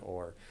person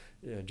or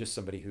just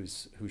somebody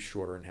who's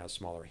shorter and has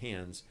smaller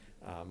hands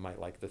might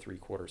like the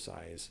 3/4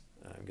 size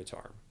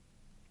guitar.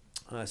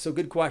 So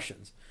good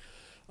questions.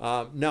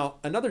 Now,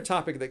 another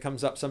topic that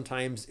comes up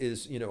sometimes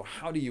is,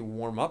 how do you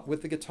warm up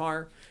with the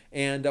guitar?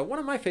 And one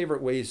of my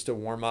favorite ways to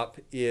warm up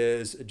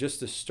is just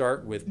to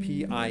start with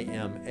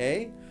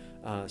PIMA,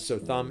 so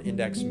thumb,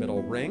 index,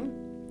 middle,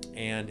 ring.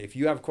 And if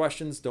you have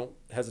questions, don't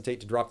hesitate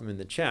to drop them in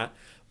the chat.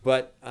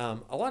 But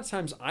a lot of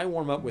times I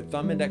warm up with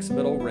thumb, index,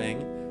 middle,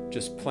 ring,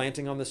 just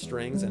planting on the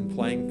strings and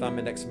playing thumb,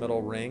 index,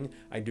 middle, ring.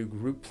 I do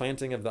group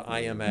planting of the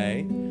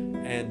IMA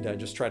and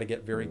just try to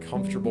get very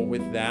comfortable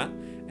with that.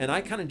 And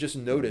I kind of just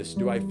notice,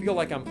 do I feel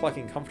like I'm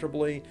plucking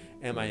comfortably?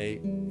 Am I,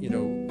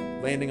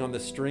 landing on the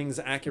strings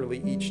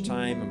accurately each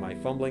time? Am I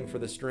fumbling for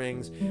the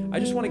strings? I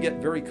just want to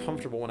get very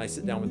comfortable when I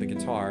sit down with the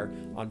guitar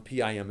on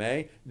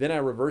PIMA. Then I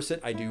reverse it.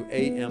 I do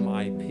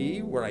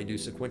AMIP, where I do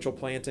sequential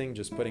planting,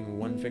 just putting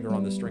one finger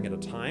on the string at a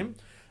time.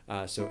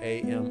 So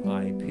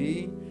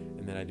AMIP,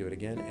 and then I do it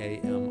again,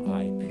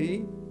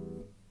 AMIP.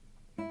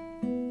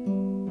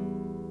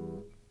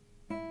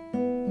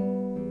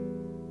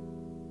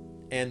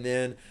 And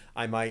then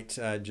I might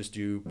just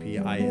do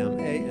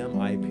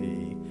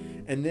PIMA-MIP.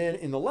 And then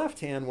in the left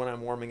hand, when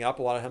I'm warming up,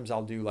 a lot of times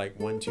I'll do like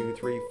 1, 2,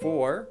 3,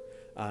 4,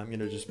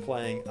 just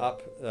playing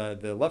up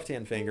the left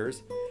hand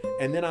fingers.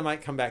 And then I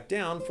might come back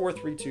down, 4,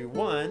 3, 2,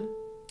 1.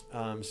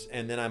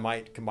 And then I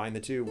might combine the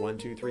two, 1,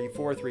 2, 3,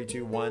 4, 3,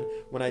 2, 1.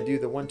 When I do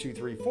the 1, 2,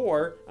 3,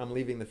 4, I'm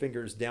leaving the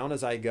fingers down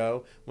as I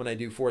go. When I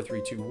do 4,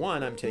 3, 2,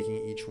 1, I'm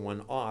taking each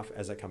one off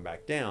as I come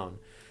back down.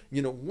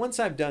 Once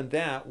I've done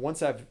that,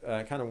 once I've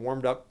kind of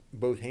warmed up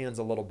both hands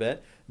a little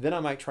bit, then I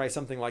might try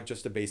something like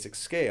just a basic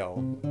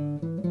scale.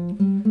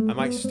 I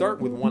might start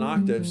with 1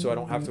 octave so I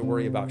don't have to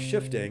worry about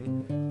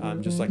shifting,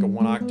 just like a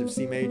 1 octave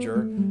C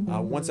major.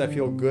 Once I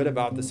feel good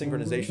about the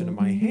synchronization of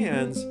my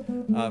hands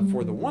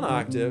for the 1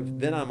 octave,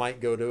 then I might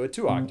go to a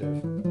 2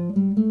 octave.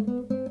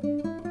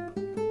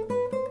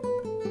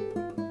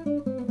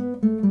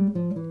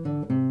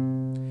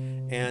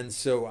 And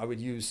so I would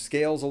use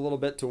scales a little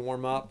bit to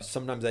warm up.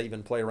 Sometimes I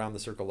even play around the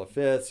circle of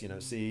fifths,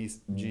 C,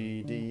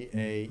 G, D,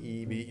 A,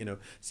 E, B,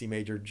 C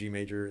major, G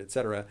major,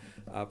 etc.,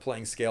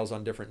 playing scales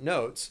on different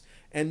notes.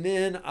 And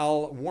then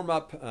I'll warm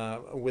up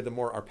with a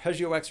more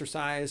arpeggio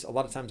exercise. A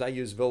lot of times I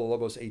use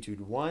Villa-Lobos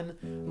Etude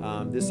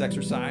 1, this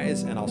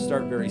exercise, and I'll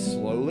start very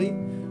slowly.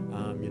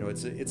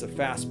 It's a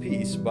fast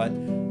piece, but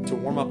to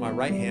warm up my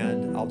right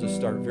hand, I'll just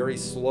start very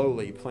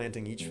slowly,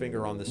 planting each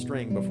finger on the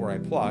string before I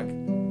pluck.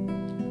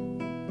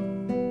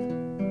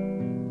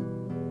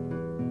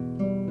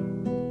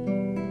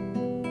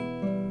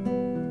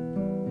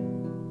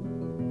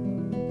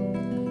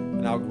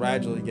 And I'll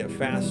gradually get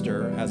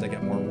faster as I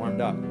get more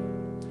warmed up.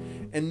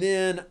 And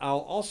then I'll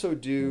also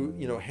do,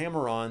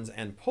 hammer-ons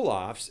and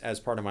pull-offs as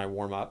part of my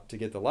warm-up to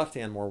get the left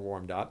hand more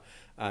warmed up.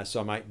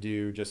 So I might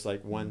do just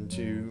like 1,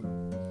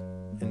 2,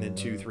 and then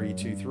 2, 3,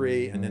 2,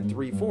 3, and then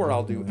 3, 4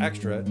 I'll do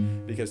extra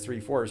because 3,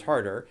 4 is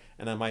harder,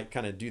 and I might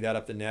kind of do that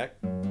up the neck.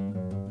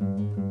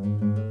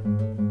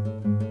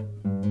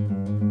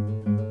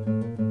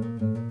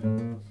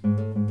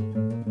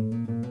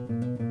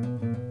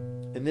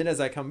 And then as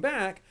I come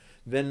back,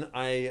 then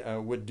I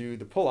would do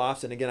the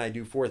pull-offs, and again I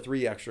do 4,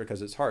 3 extra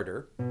because it's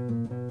harder.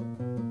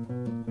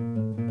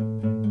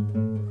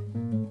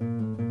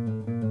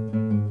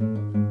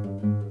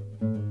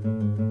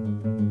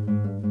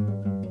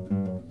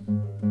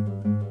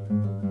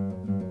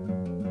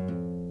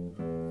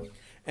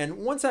 And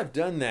once I've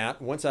done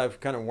that, once I've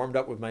kind of warmed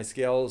up with my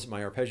scales,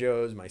 my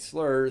arpeggios, my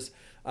slurs,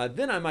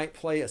 then I might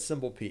play a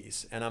simple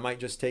piece, and I might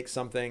just take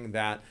something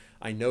that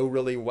I know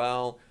really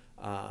well,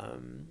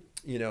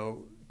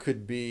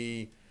 could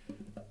be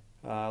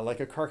like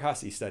a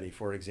Carcassi study,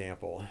 for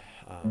example.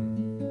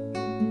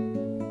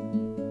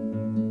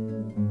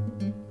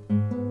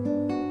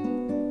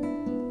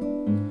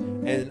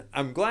 And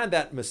I'm glad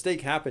that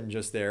mistake happened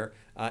just there.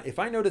 If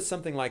I notice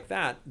something like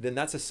that, then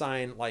that's a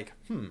sign like,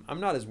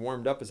 I'm not as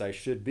warmed up as I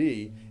should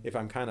be if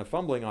I'm kind of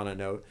fumbling on a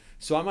note.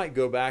 So I might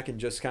go back and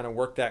just kind of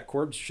work that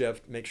chord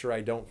shift, make sure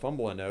I don't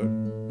fumble a note.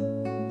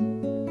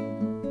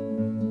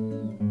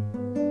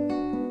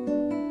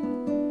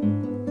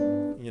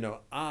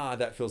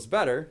 that feels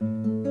better.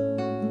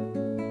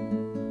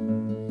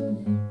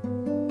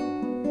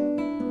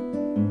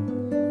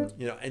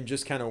 You know, and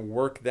just kind of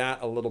work that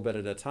a little bit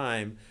at a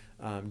time,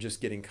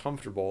 just getting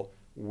comfortable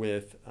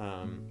with,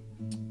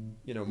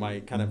 you know,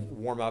 my kind of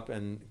warm up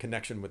and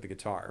connection with the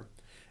guitar.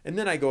 And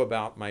then I go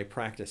about my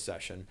practice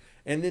session.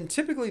 And then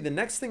typically the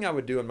next thing I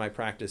would do in my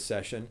practice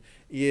session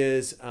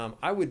is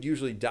I would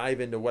usually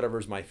dive into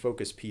whatever's my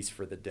focus piece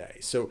for the day.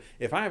 So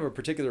if I have a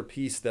particular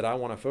piece that I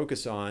want to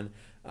focus on,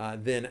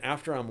 then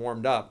after I'm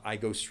warmed up, I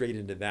go straight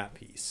into that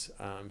piece.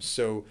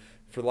 So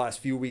for the last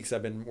few weeks,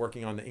 I've been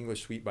working on the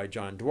English Suite by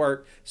John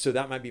Duarte. So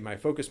that might be my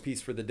focus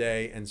piece for the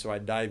day. And so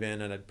I'd dive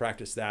in and I'd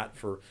practice that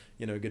for,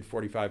 you know, a good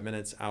 45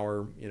 minutes,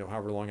 hour, you know,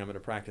 however long I'm going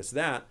to practice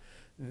that.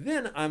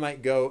 Then I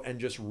might go and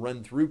just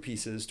run through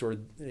pieces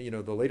toward, you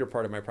know, the later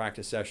part of my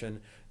practice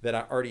session that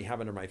I already have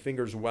under my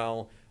fingers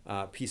well,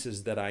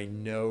 pieces that I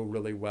know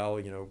really well,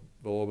 you know,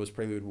 Villalobos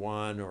Prelude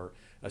 1 or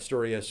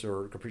Asturias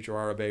or Capriccio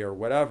Árabe or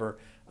whatever.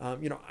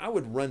 You know, I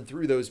would run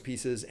through those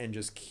pieces and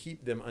just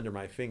keep them under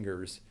my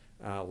fingers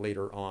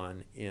later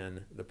on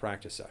in the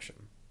practice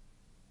session.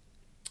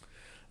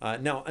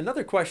 Now,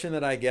 another question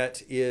that I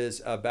get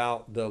is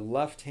about the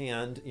left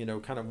hand, you know,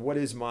 kind of what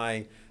is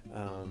my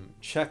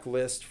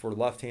checklist for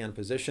left hand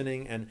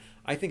positioning. And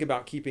I think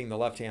about keeping the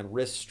left hand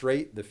wrist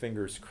straight, the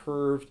fingers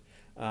curved.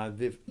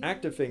 The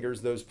active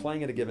fingers, those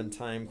playing at a given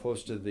time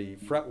close to the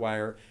fret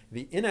wire.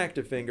 The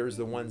inactive fingers,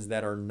 the ones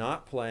that are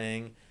not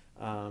playing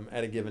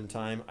at a given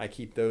time, I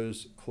keep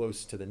those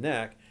close to the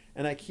neck.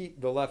 And I keep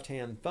the left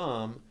hand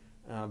thumb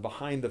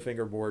behind the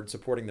fingerboard,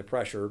 supporting the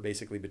pressure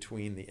basically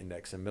between the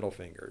index and middle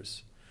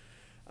fingers.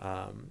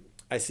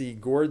 I see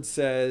Gord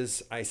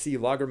says, I see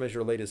Lagrima is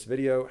your latest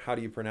video. How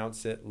do you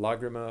pronounce it?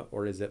 Lagrima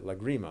or is it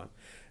Lagrima?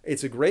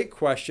 It's a great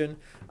question.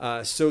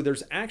 So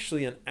there's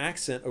actually an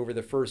accent over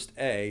the first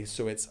A,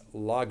 so it's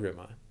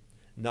Lagrima,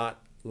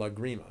 not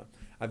Lagrima.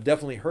 I've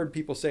definitely heard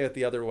people say it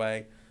the other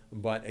way,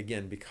 but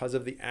again, because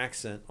of the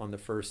accent on the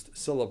first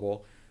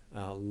syllable,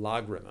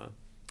 Lagrima.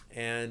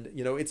 And,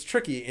 you know, it's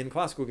tricky in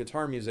classical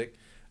guitar music.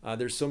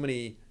 There's so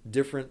many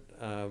different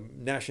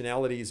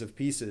nationalities of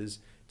pieces.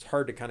 It's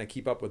hard to kind of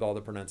keep up with all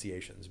the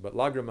pronunciations. But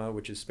Lagrima,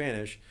 which is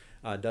Spanish,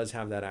 does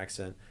have that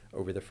accent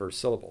over the first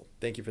syllable.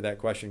 Thank you for that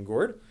question,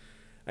 Gord.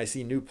 I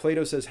see New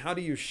Plato says, how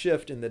do you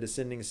shift in the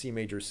descending C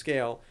major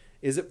scale?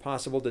 Is it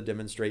possible to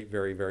demonstrate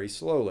very, very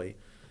slowly?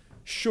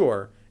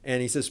 Sure.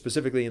 And he says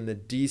specifically in the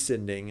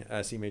descending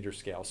C major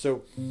scale.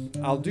 So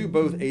I'll do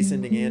both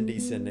ascending and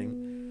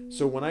descending.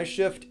 So when I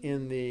shift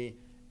in the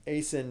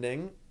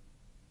ascending,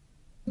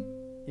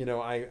 you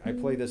know, I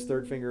play this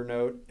third finger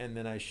note and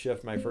then I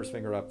shift my first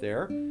finger up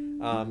there.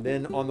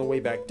 Then on the way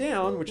back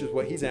down, which is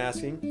what he's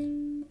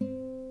asking,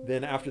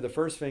 then after the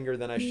first finger,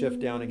 then I shift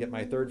down and get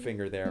my third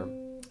finger there.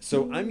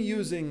 So I'm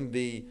using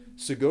the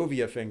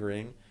Segovia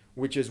fingering,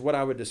 which is what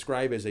I would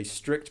describe as a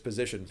strict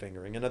position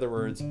fingering. In other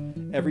words,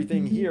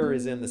 everything here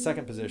is in the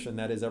second position.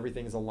 That is,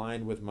 everything is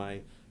aligned with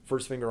my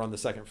first finger on the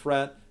second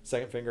fret,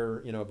 second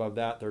finger, you know, above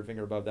that, third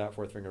finger above that,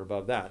 fourth finger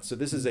above that. So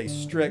this is a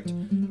strict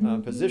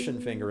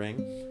position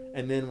fingering.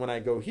 And then when I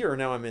go here,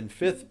 now I'm in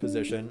fifth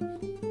position.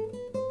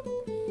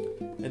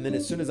 And then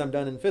as soon as I'm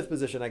done in fifth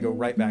position, I go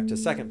right back to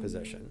second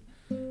position.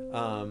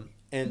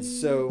 And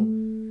so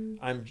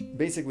I'm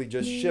basically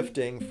just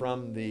shifting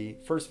from the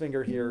first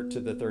finger here to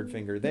the third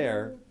finger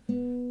there.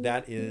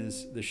 That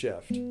is the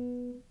shift.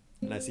 And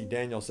I see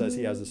Daniel says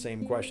he has the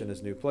same question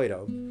as New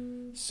Plato.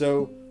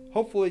 So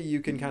hopefully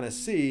you can kind of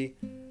see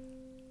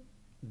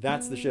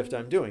that's the shift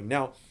I'm doing.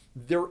 Now,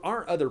 there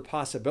are other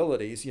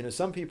possibilities. You know,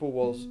 some people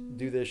will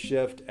do this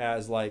shift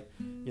as like,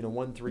 you know,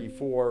 1, 3,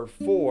 4,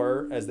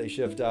 4 as they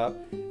shift up,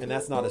 and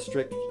that's not a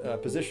strict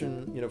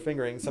position, you know,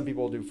 fingering. Some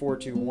people will do 4,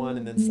 2, 1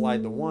 and then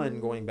slide the 1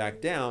 going back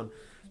down.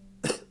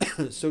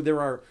 So there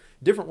are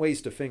different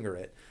ways to finger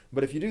it.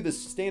 But if you do the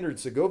standard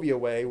Segovia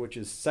way, which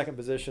is second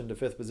position to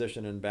fifth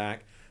position and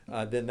back,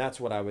 then that's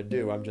what I would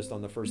do. I'm just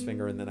on the first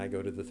finger and then I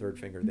go to the third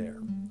finger there.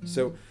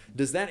 So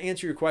does that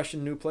answer your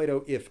question, New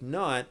Plato? If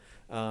not,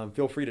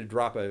 feel free to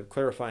drop a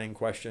clarifying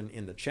question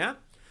in the chat.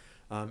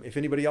 If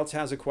anybody else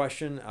has a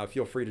question,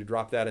 feel free to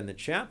drop that in the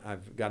chat.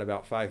 I've got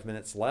about 5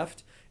 minutes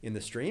left in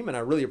the stream, and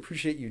I really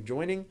appreciate you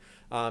joining.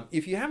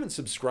 If you haven't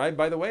subscribed,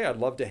 by the way, I'd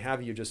love to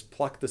have you just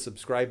pluck the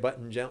subscribe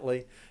button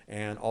gently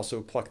and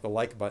also pluck the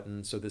like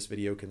button so this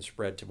video can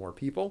spread to more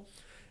people.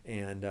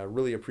 And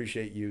really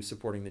appreciate you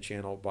supporting the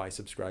channel by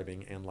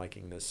subscribing and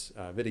liking this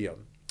video.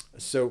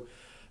 So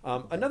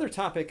another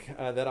topic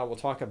that I will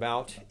talk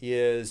about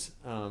is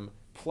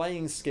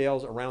playing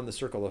scales around the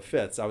circle of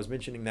fifths. I was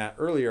mentioning that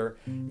earlier,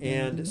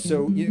 and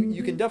so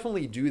you can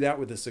definitely do that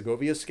with the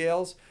Segovia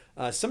scales.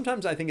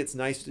 Sometimes I think it's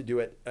nice to do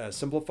it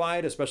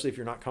simplified, especially if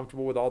you're not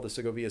comfortable with all the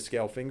Segovia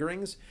scale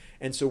fingerings.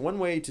 And so one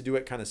way to do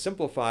it kind of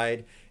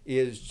simplified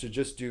is to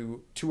just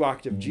do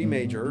 2-octave G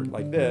major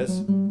like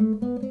this,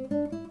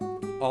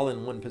 all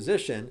in one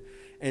position.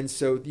 And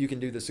so you can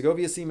do the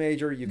Segovia C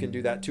major, you can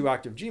do that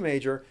 2-octave G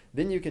major,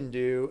 then you can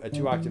do a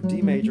 2-octave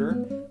D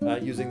major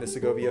using the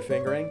Segovia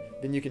fingering,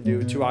 then you can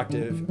do a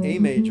 2-octave A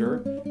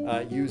major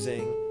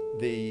using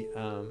the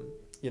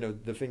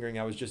the fingering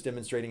I was just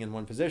demonstrating in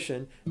one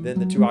position, then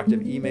the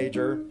 2-octave E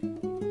major,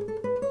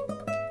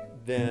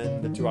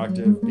 then the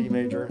 2-octave B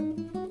major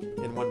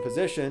in one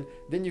position.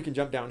 Then you can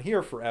jump down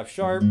here for F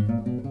sharp,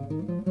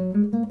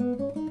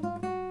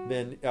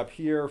 then up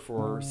here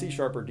for C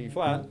sharp or D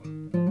flat,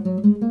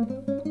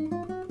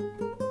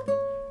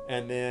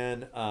 and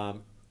then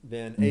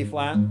A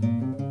flat,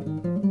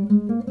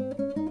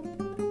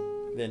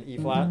 then E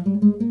flat,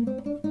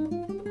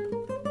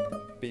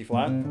 B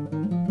flat,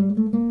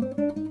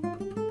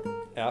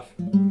 F,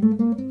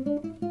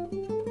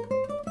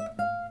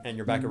 and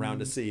you're back around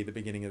to C, the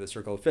beginning of the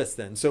circle of fifths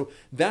then. So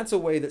that's a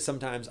way that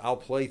sometimes I'll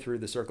play through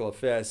the circle of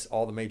fifths,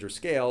 all the major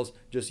scales,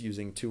 just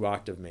using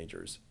 2-octave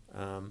majors.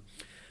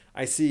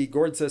 I see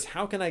Gord says,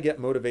 how can I get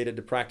motivated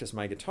to practice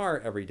my guitar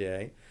every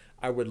day?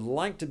 I would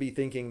like to be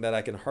thinking that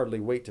I can hardly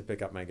wait to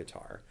pick up my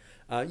guitar.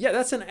 Yeah,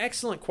 that's an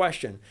excellent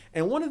question.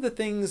 And one of the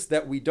things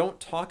that we don't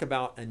talk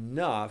about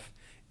enough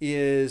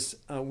is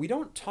we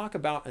don't talk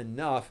about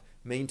enough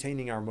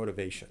maintaining our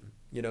motivation.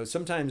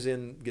 Sometimes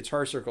in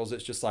guitar circles,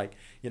 it's just like,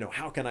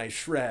 how can I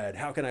shred?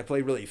 How can I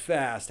play really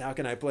fast? How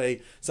can I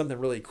play something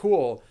really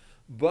cool?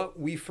 But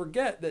we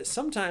forget that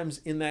sometimes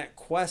in that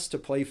quest to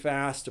play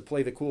fast, to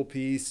play the cool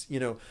piece,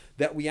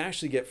 that we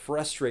actually get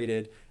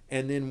frustrated.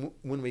 And then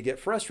when we get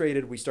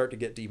frustrated, we start to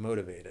get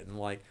demotivated and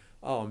like,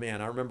 oh man,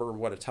 I remember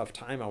what a tough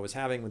time I was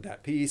having with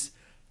that piece.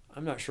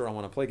 I'm not sure I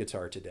want to play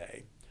guitar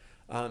today.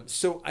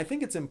 So I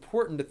think it's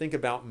important to think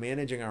about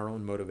managing our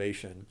own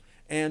motivation.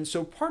 And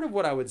so part of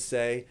what I would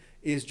say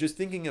is just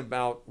thinking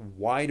about,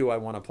 why do I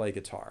want to play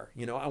guitar?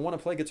 I want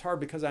to play guitar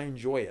because I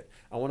enjoy it.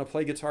 I want to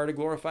play guitar to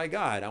glorify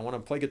God. I want to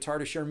play guitar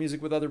to share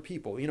music with other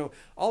people.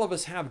 All of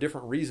us have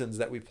different reasons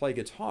that we play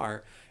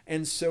guitar.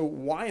 And so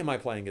why am I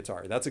playing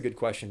guitar? That's a good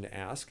question to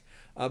ask.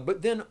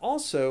 But then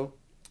also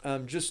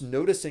just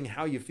noticing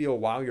how you feel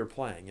while you're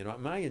playing.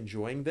 Am I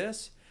enjoying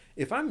this?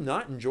 If I'm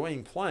not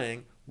enjoying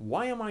playing,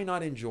 why am I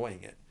not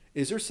enjoying it?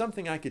 Is there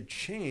something I could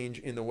change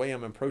in the way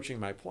I'm approaching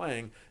my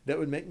playing that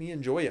would make me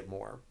enjoy it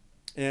more?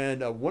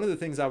 And one of the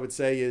things I would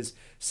say is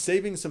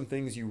saving some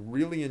things you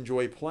really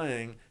enjoy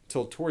playing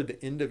till toward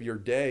the end of your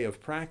day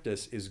of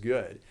practice is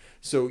good.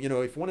 So,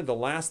 if one of the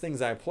last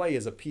things I play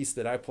is a piece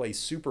that I play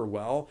super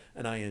well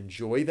and I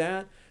enjoy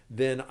that,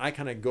 then I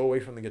kind of go away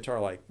from the guitar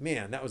like,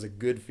 man, that was a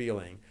good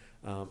feeling.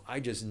 I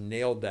just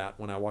nailed that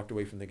when I walked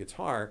away from the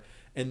guitar.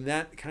 And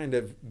that kind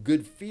of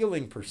good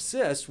feeling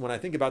persists when I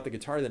think about the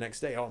guitar the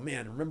next day. Oh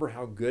man, remember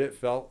how good it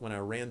felt when I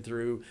ran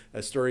through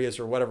Asturias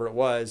or whatever it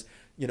was,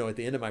 at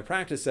the end of my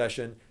practice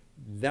session.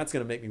 That's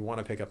going to make me want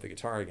to pick up the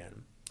guitar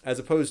again. As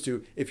opposed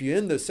to if you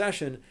end the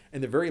session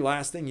and the very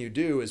last thing you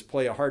do is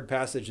play a hard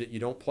passage that you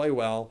don't play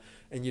well,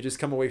 and you just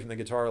come away from the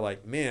guitar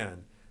like,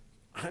 man,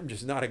 I'm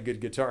just not a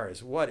good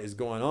guitarist. What is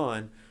going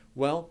on?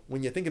 Well,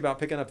 when you think about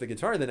picking up the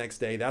guitar the next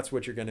day, that's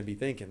what you're going to be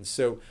thinking.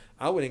 So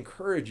I would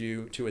encourage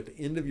you to, at the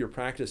end of your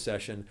practice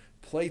session,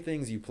 play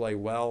things you play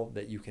well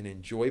that you can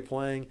enjoy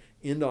playing,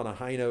 end on a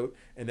high note,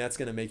 and that's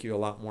going to make you a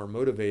lot more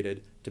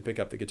motivated to pick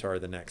up the guitar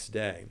the next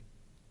day.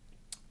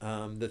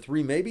 The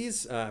 3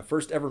 maybes,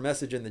 first ever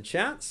message in the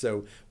chat,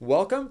 so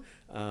welcome.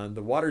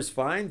 The water's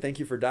fine. Thank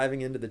you for diving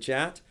into the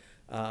chat.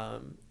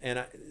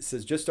 It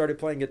says, just started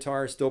playing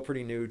guitar, still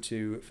pretty new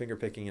to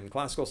fingerpicking in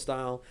classical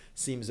style.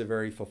 Seems a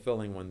very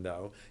fulfilling one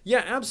though.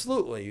 Yeah,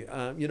 absolutely.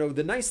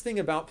 The nice thing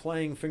about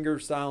playing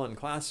fingerstyle and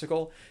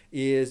classical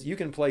is you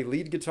can play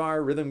lead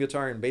guitar, rhythm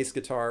guitar, and bass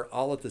guitar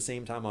all at the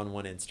same time on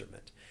one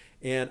instrument.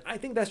 And I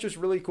think that's just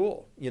really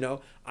cool.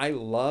 I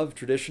love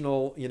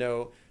traditional,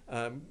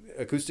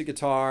 acoustic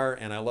guitar,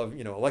 and I love,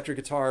 electric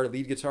guitar,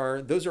 lead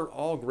guitar. Those are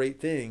all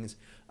great things.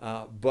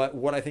 But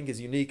what I think is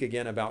unique,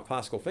 again, about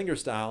classical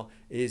fingerstyle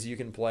is you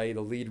can play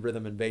the lead,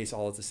 rhythm, and bass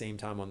all at the same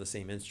time on the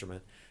same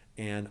instrument.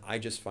 And I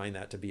just find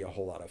that to be a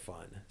whole lot of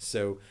fun.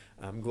 So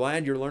I'm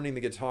glad you're learning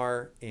the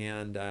guitar,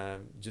 and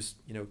just,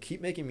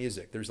 keep making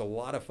music. There's a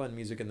lot of fun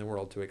music in the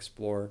world to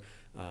explore.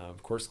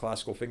 Of course,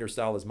 classical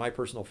fingerstyle is my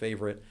personal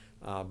favorite,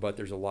 but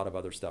there's a lot of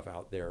other stuff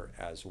out there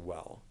as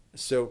well.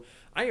 So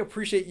I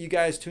appreciate you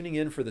guys tuning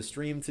in for the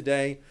stream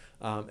today.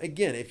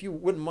 Again, if you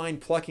wouldn't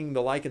mind plucking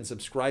the like and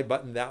subscribe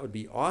button, that would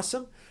be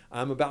awesome.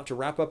 I'm about to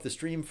wrap up the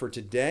stream for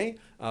today,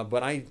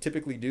 but I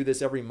typically do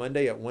this every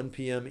Monday at 1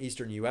 p.m.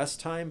 Eastern US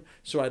time.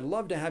 So I'd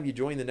love to have you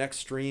join the next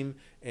stream,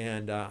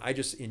 and I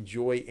just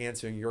enjoy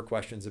answering your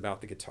questions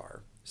about the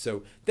guitar.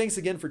 So thanks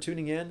again for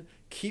tuning in.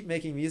 Keep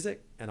making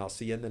music, and I'll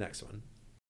see you in the next one.